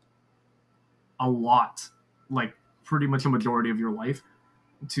in a lot, like pretty much a majority of your life,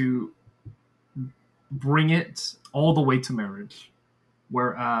 to bring it all the way to marriage.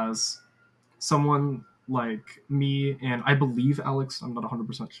 Whereas someone like me, and I believe Alex, I'm not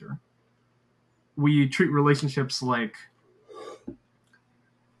 100% sure, we treat relationships like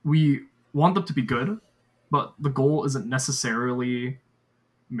we want them to be good, but the goal isn't necessarily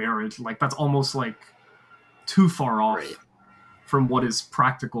marriage. Like, that's almost like too far off Right. from what is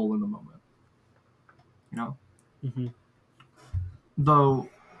practical in the moment. You know? Mm-hmm. Though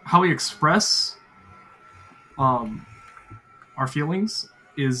how we express our feelings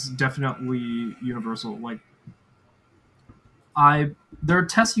is definitely universal. Like, there are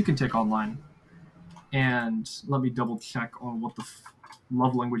tests you can take online, and let me double check on what the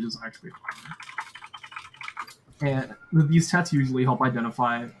love languages actually are. And these tests usually help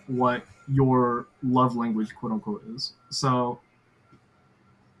identify what your love language, quote unquote, is. So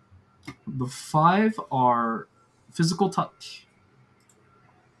the 5 are physical touch,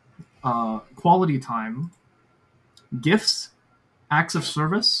 quality time, gifts, acts of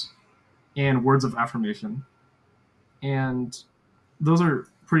service, and words of affirmation. And those are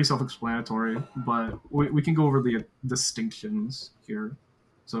pretty self-explanatory, but we can go over the distinctions here.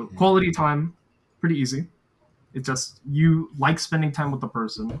 So quality time, pretty easy. It's just you like spending time with the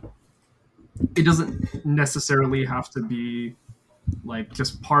person. It doesn't necessarily have to be like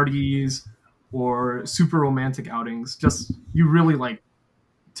just parties or super romantic outings. Just you really like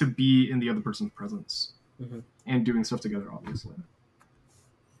to be in the other person's presence and doing stuff together, obviously.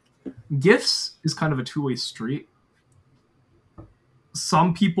 Gifts is kind of a two-way street.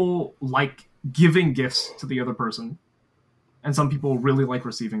 Some people like giving gifts to the other person, and some people really like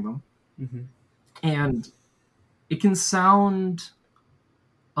receiving them. Mm-hmm. And it can sound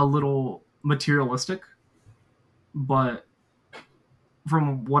a little materialistic, but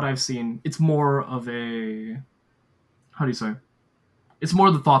from what I've seen, it's more of a, how do you say? It's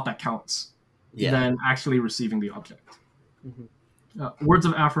more the thought that counts than actually receiving the object. Mm-hmm. Words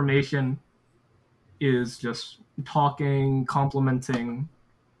of affirmation is just talking, complimenting,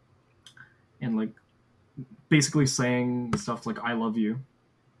 and like basically saying stuff like "I love you"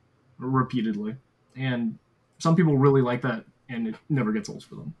 repeatedly. And some people really like that, and it never gets old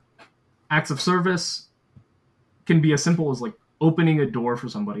for them. Acts of service can be as simple as like opening a door for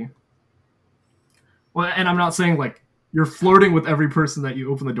somebody. Well, and I'm not saying like you're flirting with every person that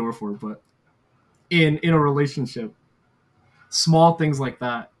you open the door for, but in a relationship, small things like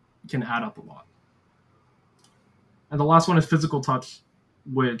that can add up a lot. And the last one is physical touch,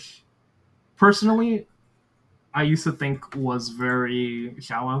 which personally I used to think was very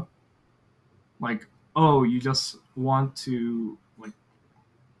shallow. Like, oh, you just want to like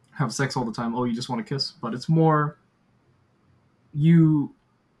have sex all the time. Oh, you just want to kiss. But it's more you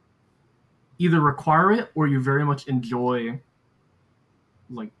either require it or you very much enjoy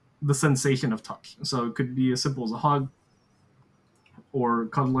like the sensation of touch. So it could be as simple as a hug or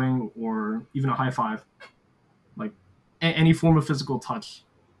cuddling or even a high five. Like any form of physical touch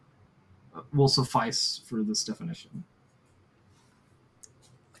will suffice for this definition.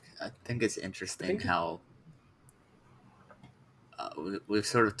 I think it's interesting how we've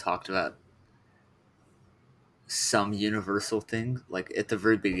sort of talked about some universal things. Like at the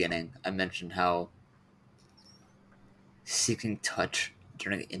very beginning, I mentioned how seeking touch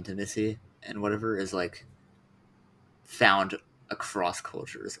during intimacy and whatever is like found across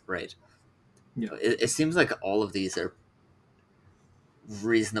cultures, right? Yeah. It seems like all of these are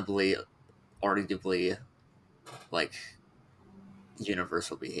reasonably, arguably, like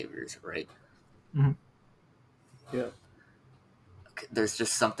universal behaviors, right? Mm-hmm. Yeah. There's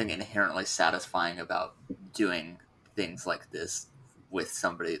just something inherently satisfying about doing things like this with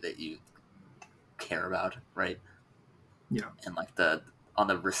somebody that you care about, right? Yeah. And like on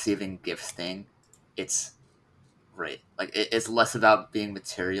the receiving gifts thing, it's right. Like it's less about being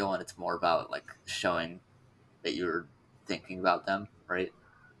material and it's more about like showing that you're thinking about them, right?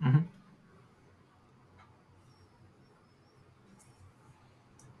 Mm-hmm.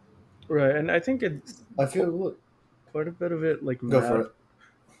 Right, and I think I feel quite a bit of it like go for it.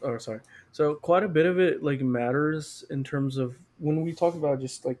 Oh, sorry. So quite a bit of it like matters in terms of when we talk about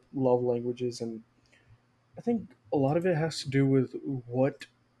just like love languages, and I think a lot of it has to do with what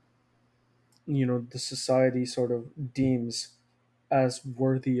the society sort of deems as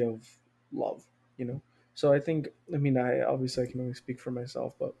worthy of love. You know, so I think, I mean, I obviously I can only speak for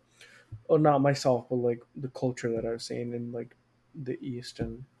myself, but oh, not myself, but like the culture that I've seen in like the East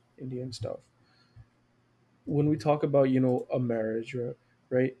and Indian stuff. When we talk about a marriage,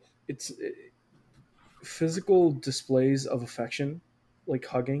 right? It's physical displays of affection, like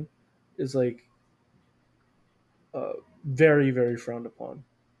hugging, is like uh, very very frowned upon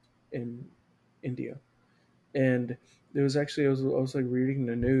in India. And there was actually I was like reading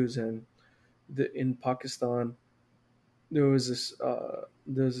the news, and in Pakistan there was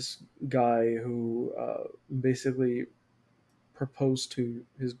this guy who basically proposed to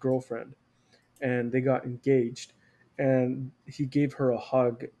his girlfriend, and they got engaged, and he gave her a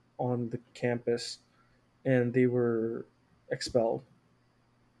hug on the campus, and they were expelled.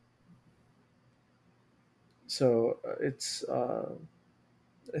 So it's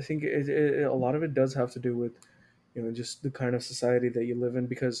I think a lot of it does have to do with just the kind of society that you live in,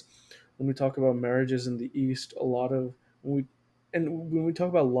 because when we talk about marriages in the East, a lot of when we when we talk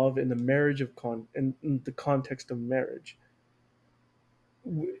about love in the marriage of in the context of marriage,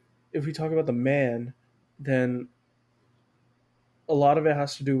 if we talk about the man, then a lot of it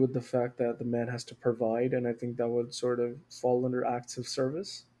has to do with the fact that the man has to provide, and I think that would sort of fall under acts of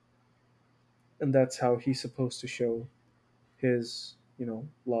service, and that's how he's supposed to show his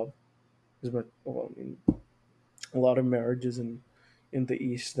love. Is what well, I mean, a lot of marriages in the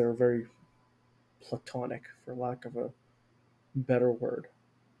East, they're very platonic, for lack of a better word.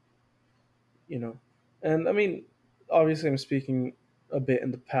 You know, and I mean, obviously, I'm speaking a bit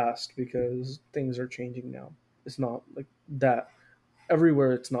in the past because things are changing now. It's not like that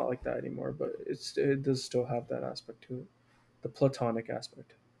everywhere. It's not like that anymore, but it does still have that aspect to it, the platonic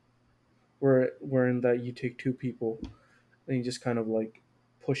aspect, wherein that you take two people and you just kind of like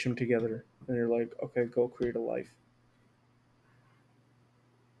push them together, and you're like, okay, go create a life.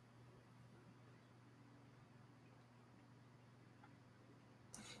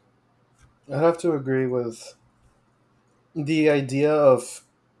 I have to agree with the idea of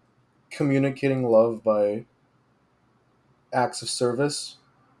communicating love by acts of service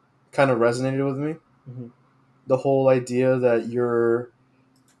kind of resonated with me. Hmm. The whole idea that you're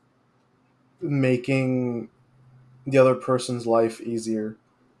making the other person's life easier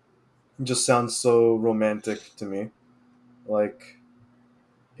just sounds so romantic to me. Like,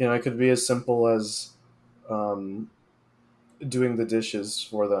 it could be as simple as um, doing the dishes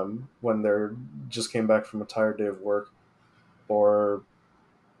for them when they're just came back from a tired day of work, or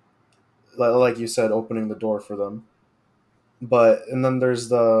like you said, opening the door for them. But and then there's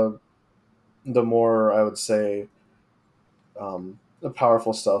the more, I would say, the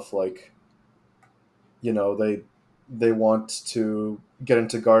powerful stuff, like they want to get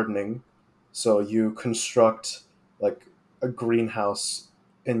into gardening, so you construct like a greenhouse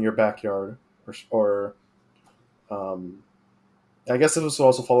in your backyard, or um, I guess it would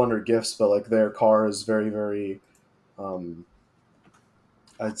also fall under gifts, but like their car is very very, um,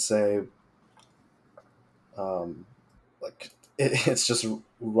 I'd say, um, like it's just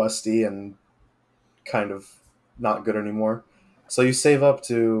rusty and kind of not good anymore. So you save up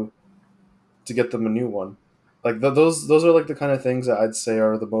to get them a new one. Like those are like the kind of things that I'd say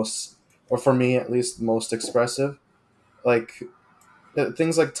are the most, or for me at least, most expressive. Like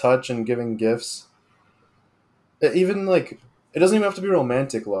things like touch and giving gifts. Even like it doesn't even have to be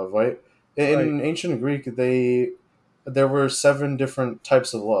romantic love, right? Right. In ancient Greek, there were seven different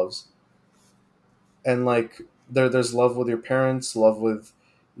types of loves, and like there's love with your parents, love with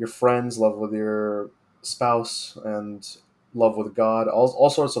your friends, love with your spouse, and love with God. All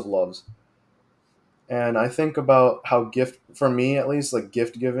sorts of loves. And I think about how gift, for me at least, like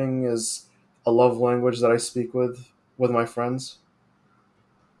gift giving is a love language that I speak with my friends.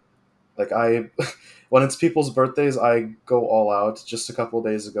 Like I, when it's people's birthdays, I go all out. Just a couple of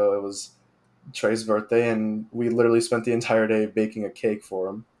days ago, it was Trey's birthday, and we literally spent the entire day baking a cake for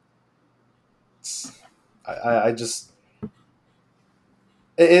him. It's, I just,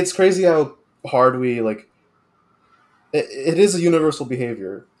 it's crazy how hard we like. It is a universal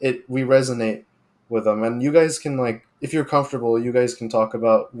behavior. We resonate with them, and you guys can, like, if you're comfortable, you guys can talk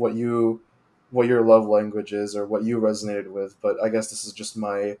about what your love language is or what you resonated with. But I guess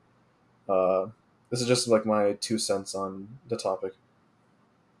uh, this is just like my 2 cents on the topic.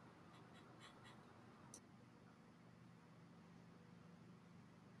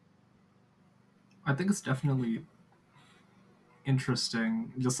 I think it's definitely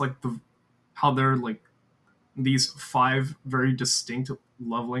interesting, just like the how they're like these 5 very distinct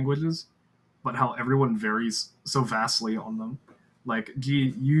love languages, but how everyone varies so vastly on them. Like,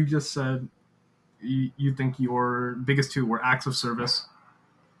 G, you just said you think your biggest 2 were acts of service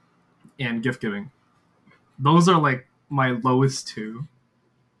and gift giving. Those are like my lowest 2.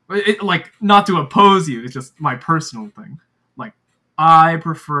 Like, not to oppose you, it's just my personal thing. Like, I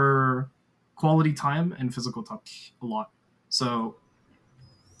prefer quality time and physical touch a lot. So,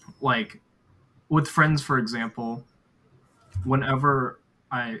 like, with friends, for example, whenever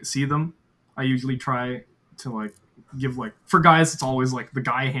I see them, I usually try to like give like, for guys it's always like the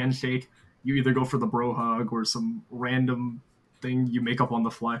guy handshake. You either go for the bro hug or some random thing you make up on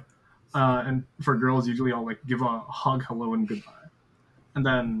the fly. And for girls, usually I'll like give a hug, hello, and goodbye. And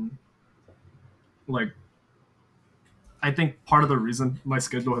then like I think part of the reason my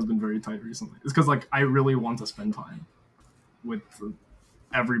schedule has been very tight recently is because like I really want to spend time with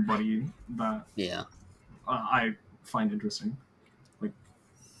everybody that Yeah. I find interesting. Like,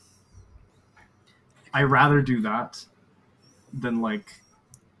 I rather do that than like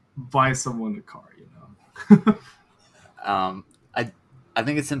buy someone a car, you know. I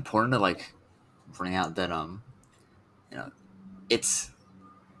think it's important to like bring out that you know, it's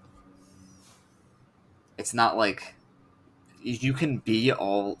not like you can be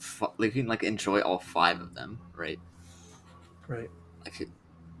all like you can like enjoy all 5 of them, right? Right. Like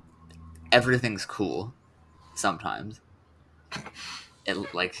everything's cool sometimes.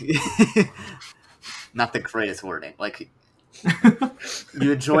 It like not the greatest wording. Like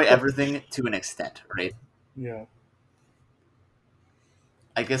you enjoy everything to an extent, right? Yeah.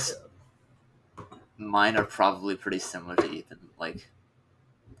 I guess mine are probably pretty similar to Ethan, like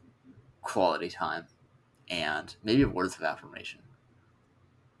quality time and maybe words of affirmation.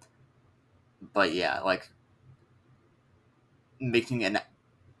 But yeah, like making an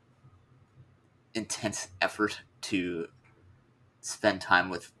intense effort to spend time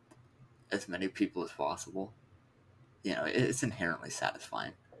with as many people as possible, you know, it's inherently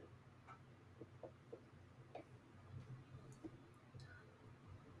satisfying.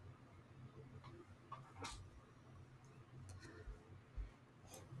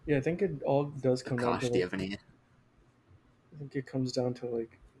 Yeah, I think it all does come down to Akash, do you like, have any? I think it comes down to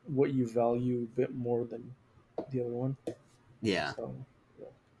like what you value a bit more than the other one. Yeah. So, yeah.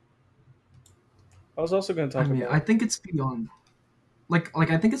 I was also going to I talk mean, about. I think it's beyond like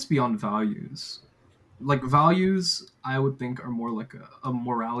I think it's beyond values. Like, values, I would think, are more like a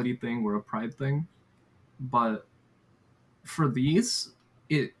morality thing or a pride thing. But for these,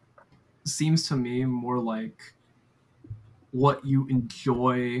 it seems to me more like what you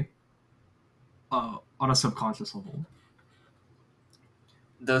enjoy on a subconscious level.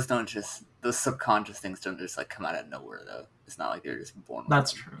 Those subconscious things don't just like come out of nowhere though. It's not like they're just born with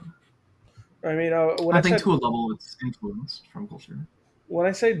That's them. true. I mean, when I think to a level it's influenced from culture. When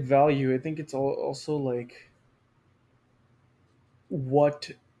I say value, I think it's also like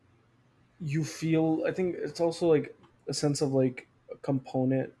what you feel. I think it's also like a sense of like a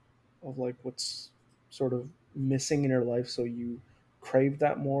component of like what's sort of missing in your life, so you crave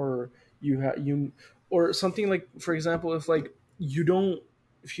that more, or you or something like, for example, if like you don't,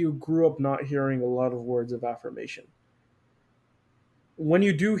 if you grew up not hearing a lot of words of affirmation, when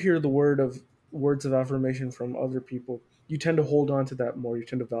you do hear the words of affirmation from other people, you tend to hold on to that more. You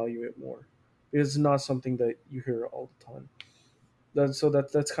tend to value it more. It's not something that you hear all the time.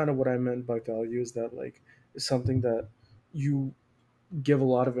 That's kind of what I meant by value, is that like it's something that you give a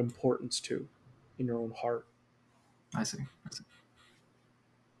lot of importance to in your own heart. I see.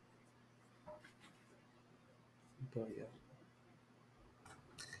 But yeah.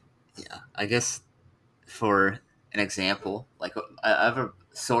 Yeah, I guess for an example, like I have a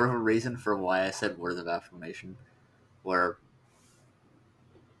sort of a reason for why I said words of affirmation, where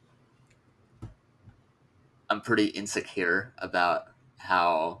I'm pretty insecure about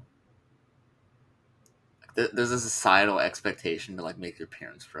how there's a societal expectation to like make your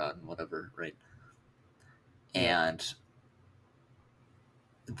parents proud and whatever, right? Yeah. And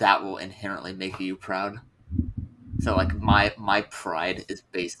that will inherently make you proud. So like my pride is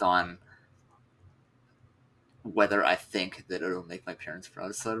based on whether I think that it'll make my parents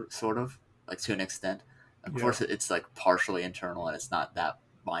proud, sort of like to an extent. Of course, it's like partially internal and it's not that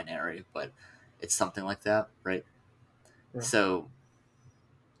binary, but it's something like that, right? Right. So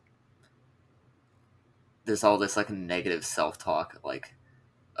there's all this like negative self-talk, like,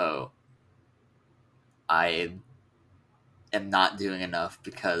 oh, I am not doing enough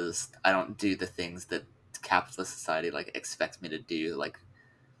because I don't do the things that capitalist society like expects me to do. Like,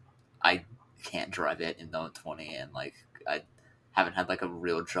 I can't drive it in the 20, and like I haven't had like a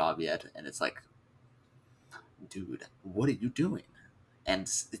real job yet, and it's like dude, what are you doing? And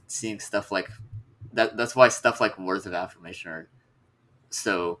seeing stuff like that, that's why stuff like words of affirmation are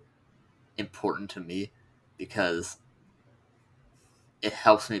so important to me, because it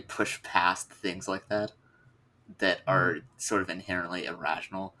helps me push past things like that are sort of inherently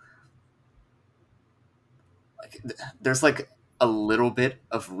irrational. Like there's like a little bit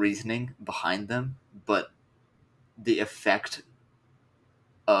of reasoning behind them, but the effect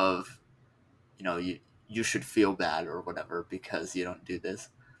of, you should feel bad or whatever because you don't do this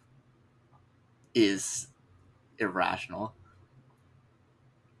is irrational.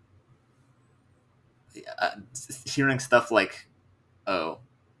 uh, Hearing stuff like, oh,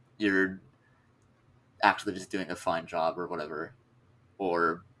 you're actually just doing a fine job or whatever,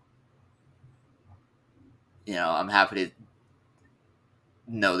 or, I'm happy to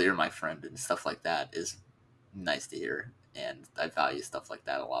know that you're my friend and stuff like that is nice to hear. And I value stuff like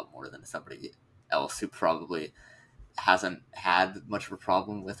that a lot more than somebody else who probably hasn't had much of a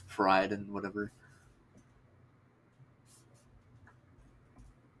problem with pride and whatever.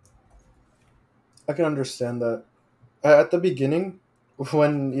 I can understand that. At the beginning,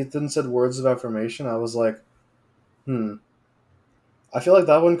 when Ethan said words of affirmation, I was like, I feel like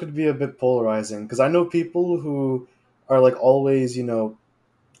that one could be a bit polarizing because I know people who are like always,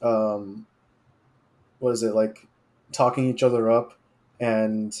 um, what is it like, talking each other up,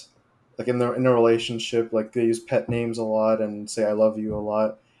 and like in a relationship, like they use pet names a lot and say "I love you" a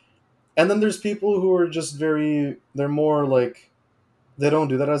lot. And then there's people who are just they're more like they don't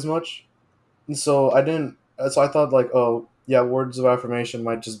do that as much. And so I thought like, oh yeah, words of affirmation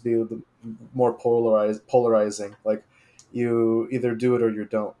might just be the more polarizing. Like you either do it or you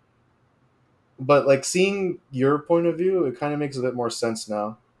don't. But like seeing your point of view, it kind of makes a bit more sense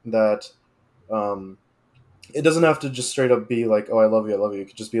now that um, it doesn't have to just straight up be like, oh, I love you, I love you. It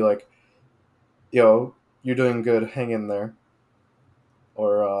could just be like, yo, you're doing good, hang in there.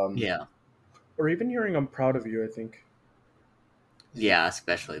 Or Yeah. Or even hearing "I'm proud of you," I think. Yeah,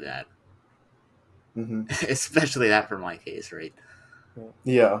 especially that. mhm. Especially that for my case, right?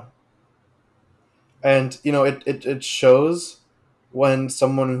 Yeah. And it shows when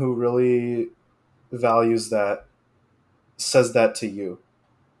someone who really values that says that to you.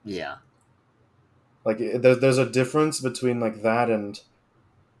 Yeah. Like there's a difference between like that and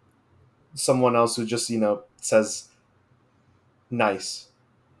someone else who just says nice.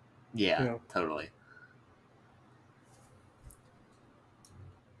 Yeah, Yeah. totally.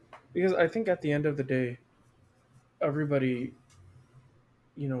 Because I think at the end of the day, everybody,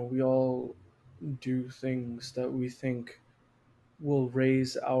 we all do things that we think will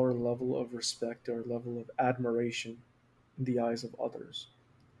raise our level of respect, our level of admiration in the eyes of others,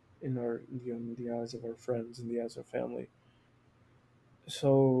 in the eyes of our friends, in the eyes of family.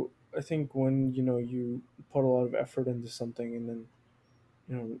 So I think when you put a lot of effort into something, and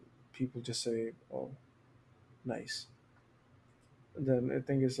then people just say, "Oh, nice," then I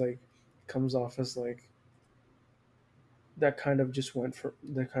think it's like comes off as like that kind of just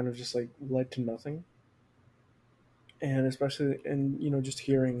like led to nothing. And especially and just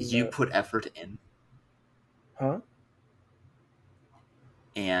hearing You that, put effort in, huh?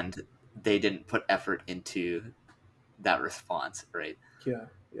 and they didn't put effort into that response, right? Yeah,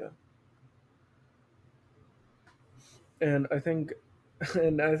 yeah. And I think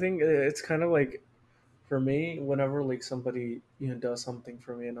and I think it's kind of like for me, whenever like somebody does something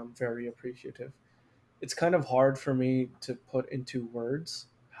for me and I'm very appreciative, it's kind of hard for me to put into words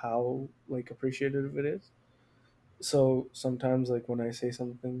how like appreciative it is. So sometimes like when I say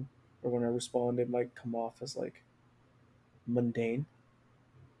something or when I respond, it might come off as like mundane,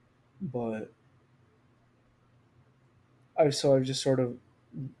 but I've just sort of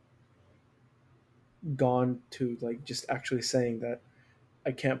gone to like just actually saying that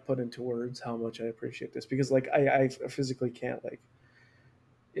I can't put into words how much I appreciate this, because like I physically can't, like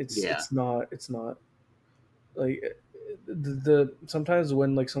Yeah. it's not like the sometimes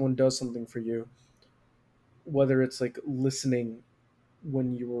when like someone does something for you, whether it's like listening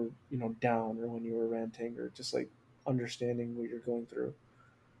when you were down, or when you were ranting, or just like understanding what you're going through,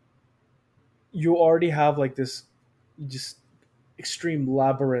 you already have like this just extreme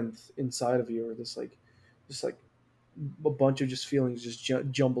labyrinth inside of you, or this like just like a bunch of just feelings just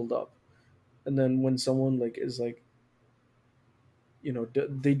jumbled up. And then when someone like is like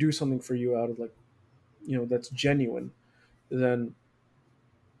they do something for you out of like that's genuine, then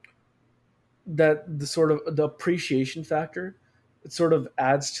that the sort of the appreciation factor, it sort of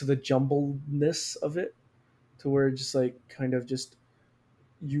adds to the jumbledness of it, to where it just like kind of just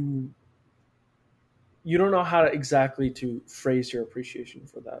you you don't know how to exactly to phrase your appreciation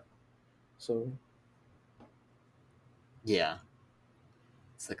for that. So Yeah,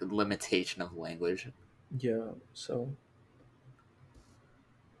 it's like a limitation of language. Yeah, so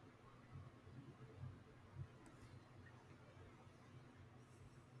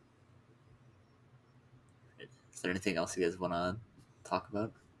Is there anything else you guys want to talk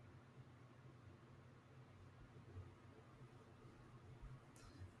about?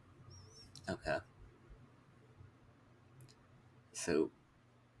 Okay. So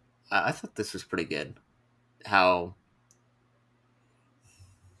I thought this was pretty good. How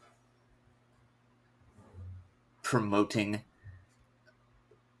promoting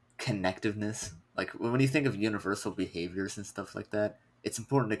connectiveness, like when you think of universal behaviors and stuff like that, it's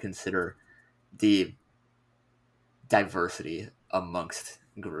important to consider the diversity amongst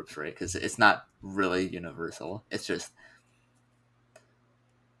groups, right? Because it's not really universal. It's just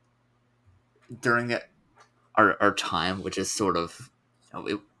during our time, which is sort of,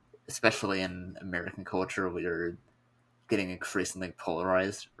 especially in American culture, we are getting increasingly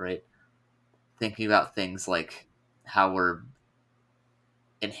polarized, right? Thinking about things like how we're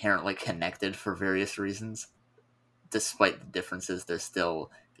inherently connected for various reasons, despite the differences, there's still,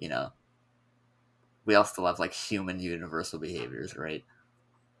 we all still have like human universal behaviors, right?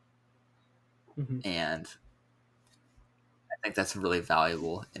 mhm. And I think that's really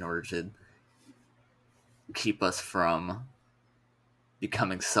valuable in order to keep us from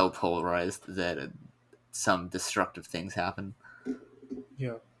becoming so polarized that some destructive things happen.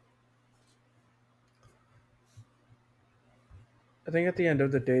 Yeah. I think at the end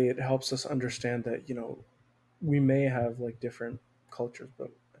of the day, it helps us understand that, we may have like different cultures,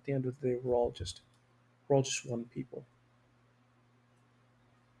 but at the end of the day, we're all just one people.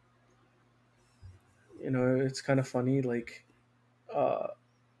 It's kind of funny. Like, uh,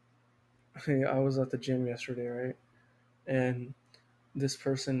 I was at the gym yesterday, right? And this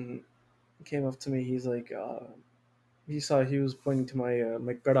person came up to me. He's like, he was pointing to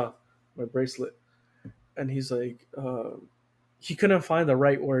my kara, my bracelet, and he's like, he couldn't find the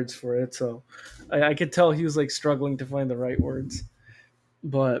right words for it, so I could tell he was like struggling to find the right words.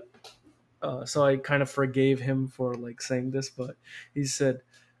 But so I kind of forgave him for like saying this, but he said,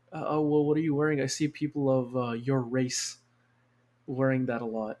 "Oh well, what are you wearing? I see people of your race wearing that a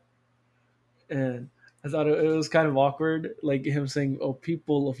lot," and I thought it was kind of awkward, like him saying, "Oh,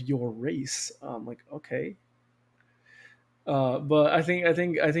 people of your race." I'm like, okay. But I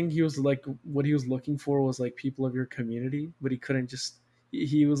think he was like what he was looking for was like people of your community, but he couldn't just.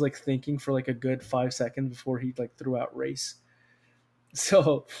 He was like thinking for like a good 5 seconds before he like threw out race.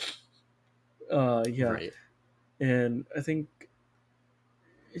 So, yeah, Right. and I think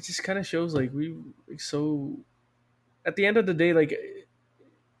it just kind of shows like we like, so at the end of the day, like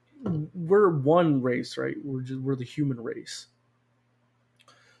we're one race, right? We're the human race,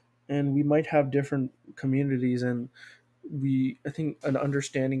 and we might have different communities, and I think an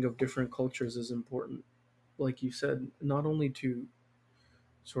understanding of different cultures is important, like you said, not only to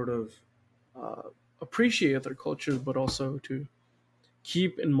sort of uh, appreciate other cultures, but also to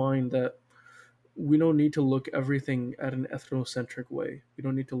keep in mind that we don't need to look everything at an ethnocentric way. We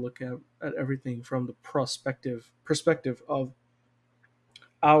don't need to look at everything from the perspective of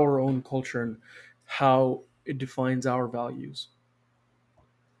our own culture and how it defines our values.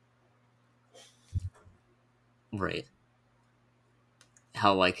 Right.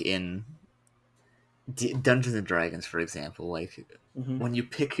 How, like, in Dungeons and Dragons, for example, like, Hmm. when you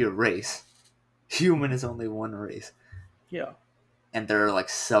pick your race, human is only one race. Yeah, And there are, like,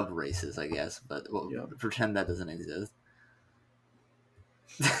 sub races, I guess, but yeah, pretend that doesn't exist.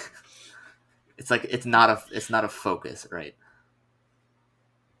 It's like it's not a focus, right?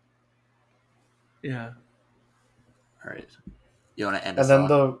 yeah, All right. You want to end And us then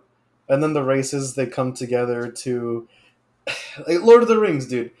off? the races, they come together to like Lord of the Rings,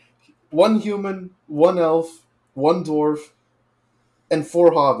 dude. One human, one elf, one dwarf, and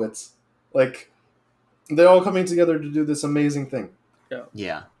four hobbits. Like they're all coming together to do this amazing thing. yeah,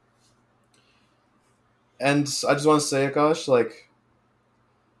 Yeah. And I just want to say, Akash, like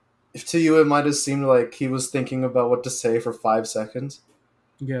if to you it might have seemed like he was thinking about what to say for 5 seconds,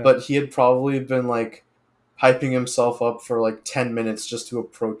 yeah, but he had probably been like hyping himself up for like 10 minutes just to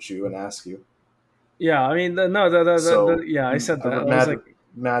approach you and ask you. yeah. I mean, no, So yeah, I said that. I was mad like,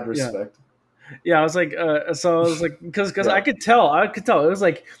 mad yeah, respect. yeah. I was like, so I was like, because Yeah. I could tell. It was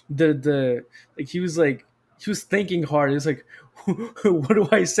like the like he was thinking hard. He was like, what do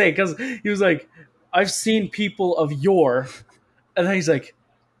I say? Because he was like, I've seen people of your, and then he's like,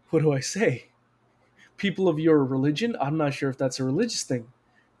 what do I say? People of your religion? I'm not sure if that's a religious thing. Mm-hmm.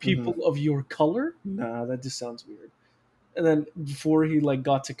 People of your color? Nah, that just sounds weird. And then before he like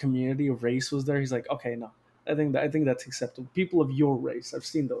got to community, race was there. He's like, okay, no, I think that's acceptable. People of your race, I've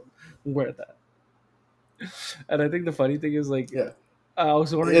seen them wear that. And I think the funny thing is like Yeah, I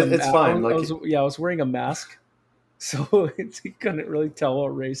was wearing it's fine. Like, I was wearing a mask, so you couldn't really tell what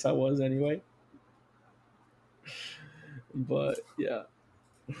race I was anyway. But yeah,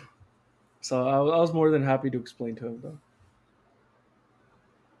 so I was more than happy to explain to him though.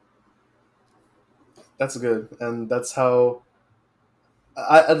 that's good, and that's how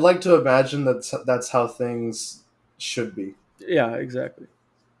I'd like to imagine that's how things should be. Yeah, exactly.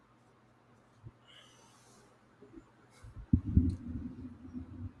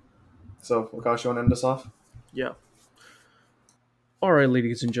 So, Wakashi, you want to end us off? Yeah. All right,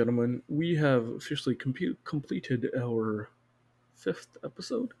 ladies and gentlemen, we have officially completed our 5th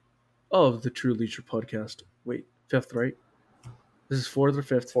episode of the True Leisure Podcast. Wait, 5th, right? This is 4th or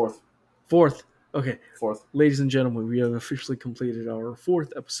 5th? Fourth. 4th. Okay. Fourth. Ladies and gentlemen, we have officially completed our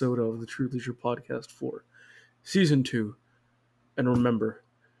 4th episode of the True Leisure Podcast for Season 2. And remember,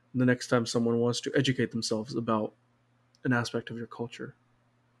 the next time someone wants to educate themselves about an aspect of your culture,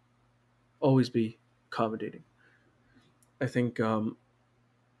 always be accommodating. I think in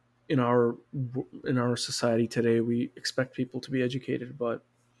our society today, we expect people to be educated, but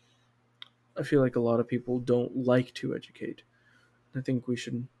I feel like a lot of people don't like to educate. I think we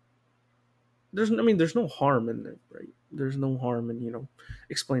should. There's no harm in it, right? There's no harm in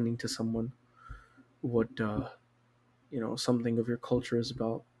explaining to someone what something of your culture is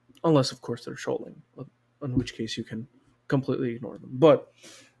about, unless of course they're trolling, in which case you can completely ignore them. But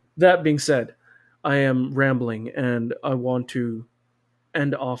that being said, I am rambling, and I want to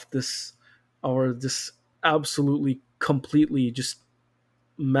end off this absolutely completely just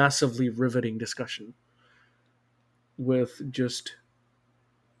massively riveting discussion with just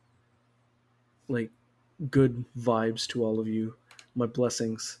like good vibes to all of you, my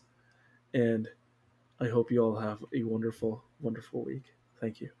blessings, and I hope you all have a wonderful, wonderful week.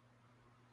 Thank you.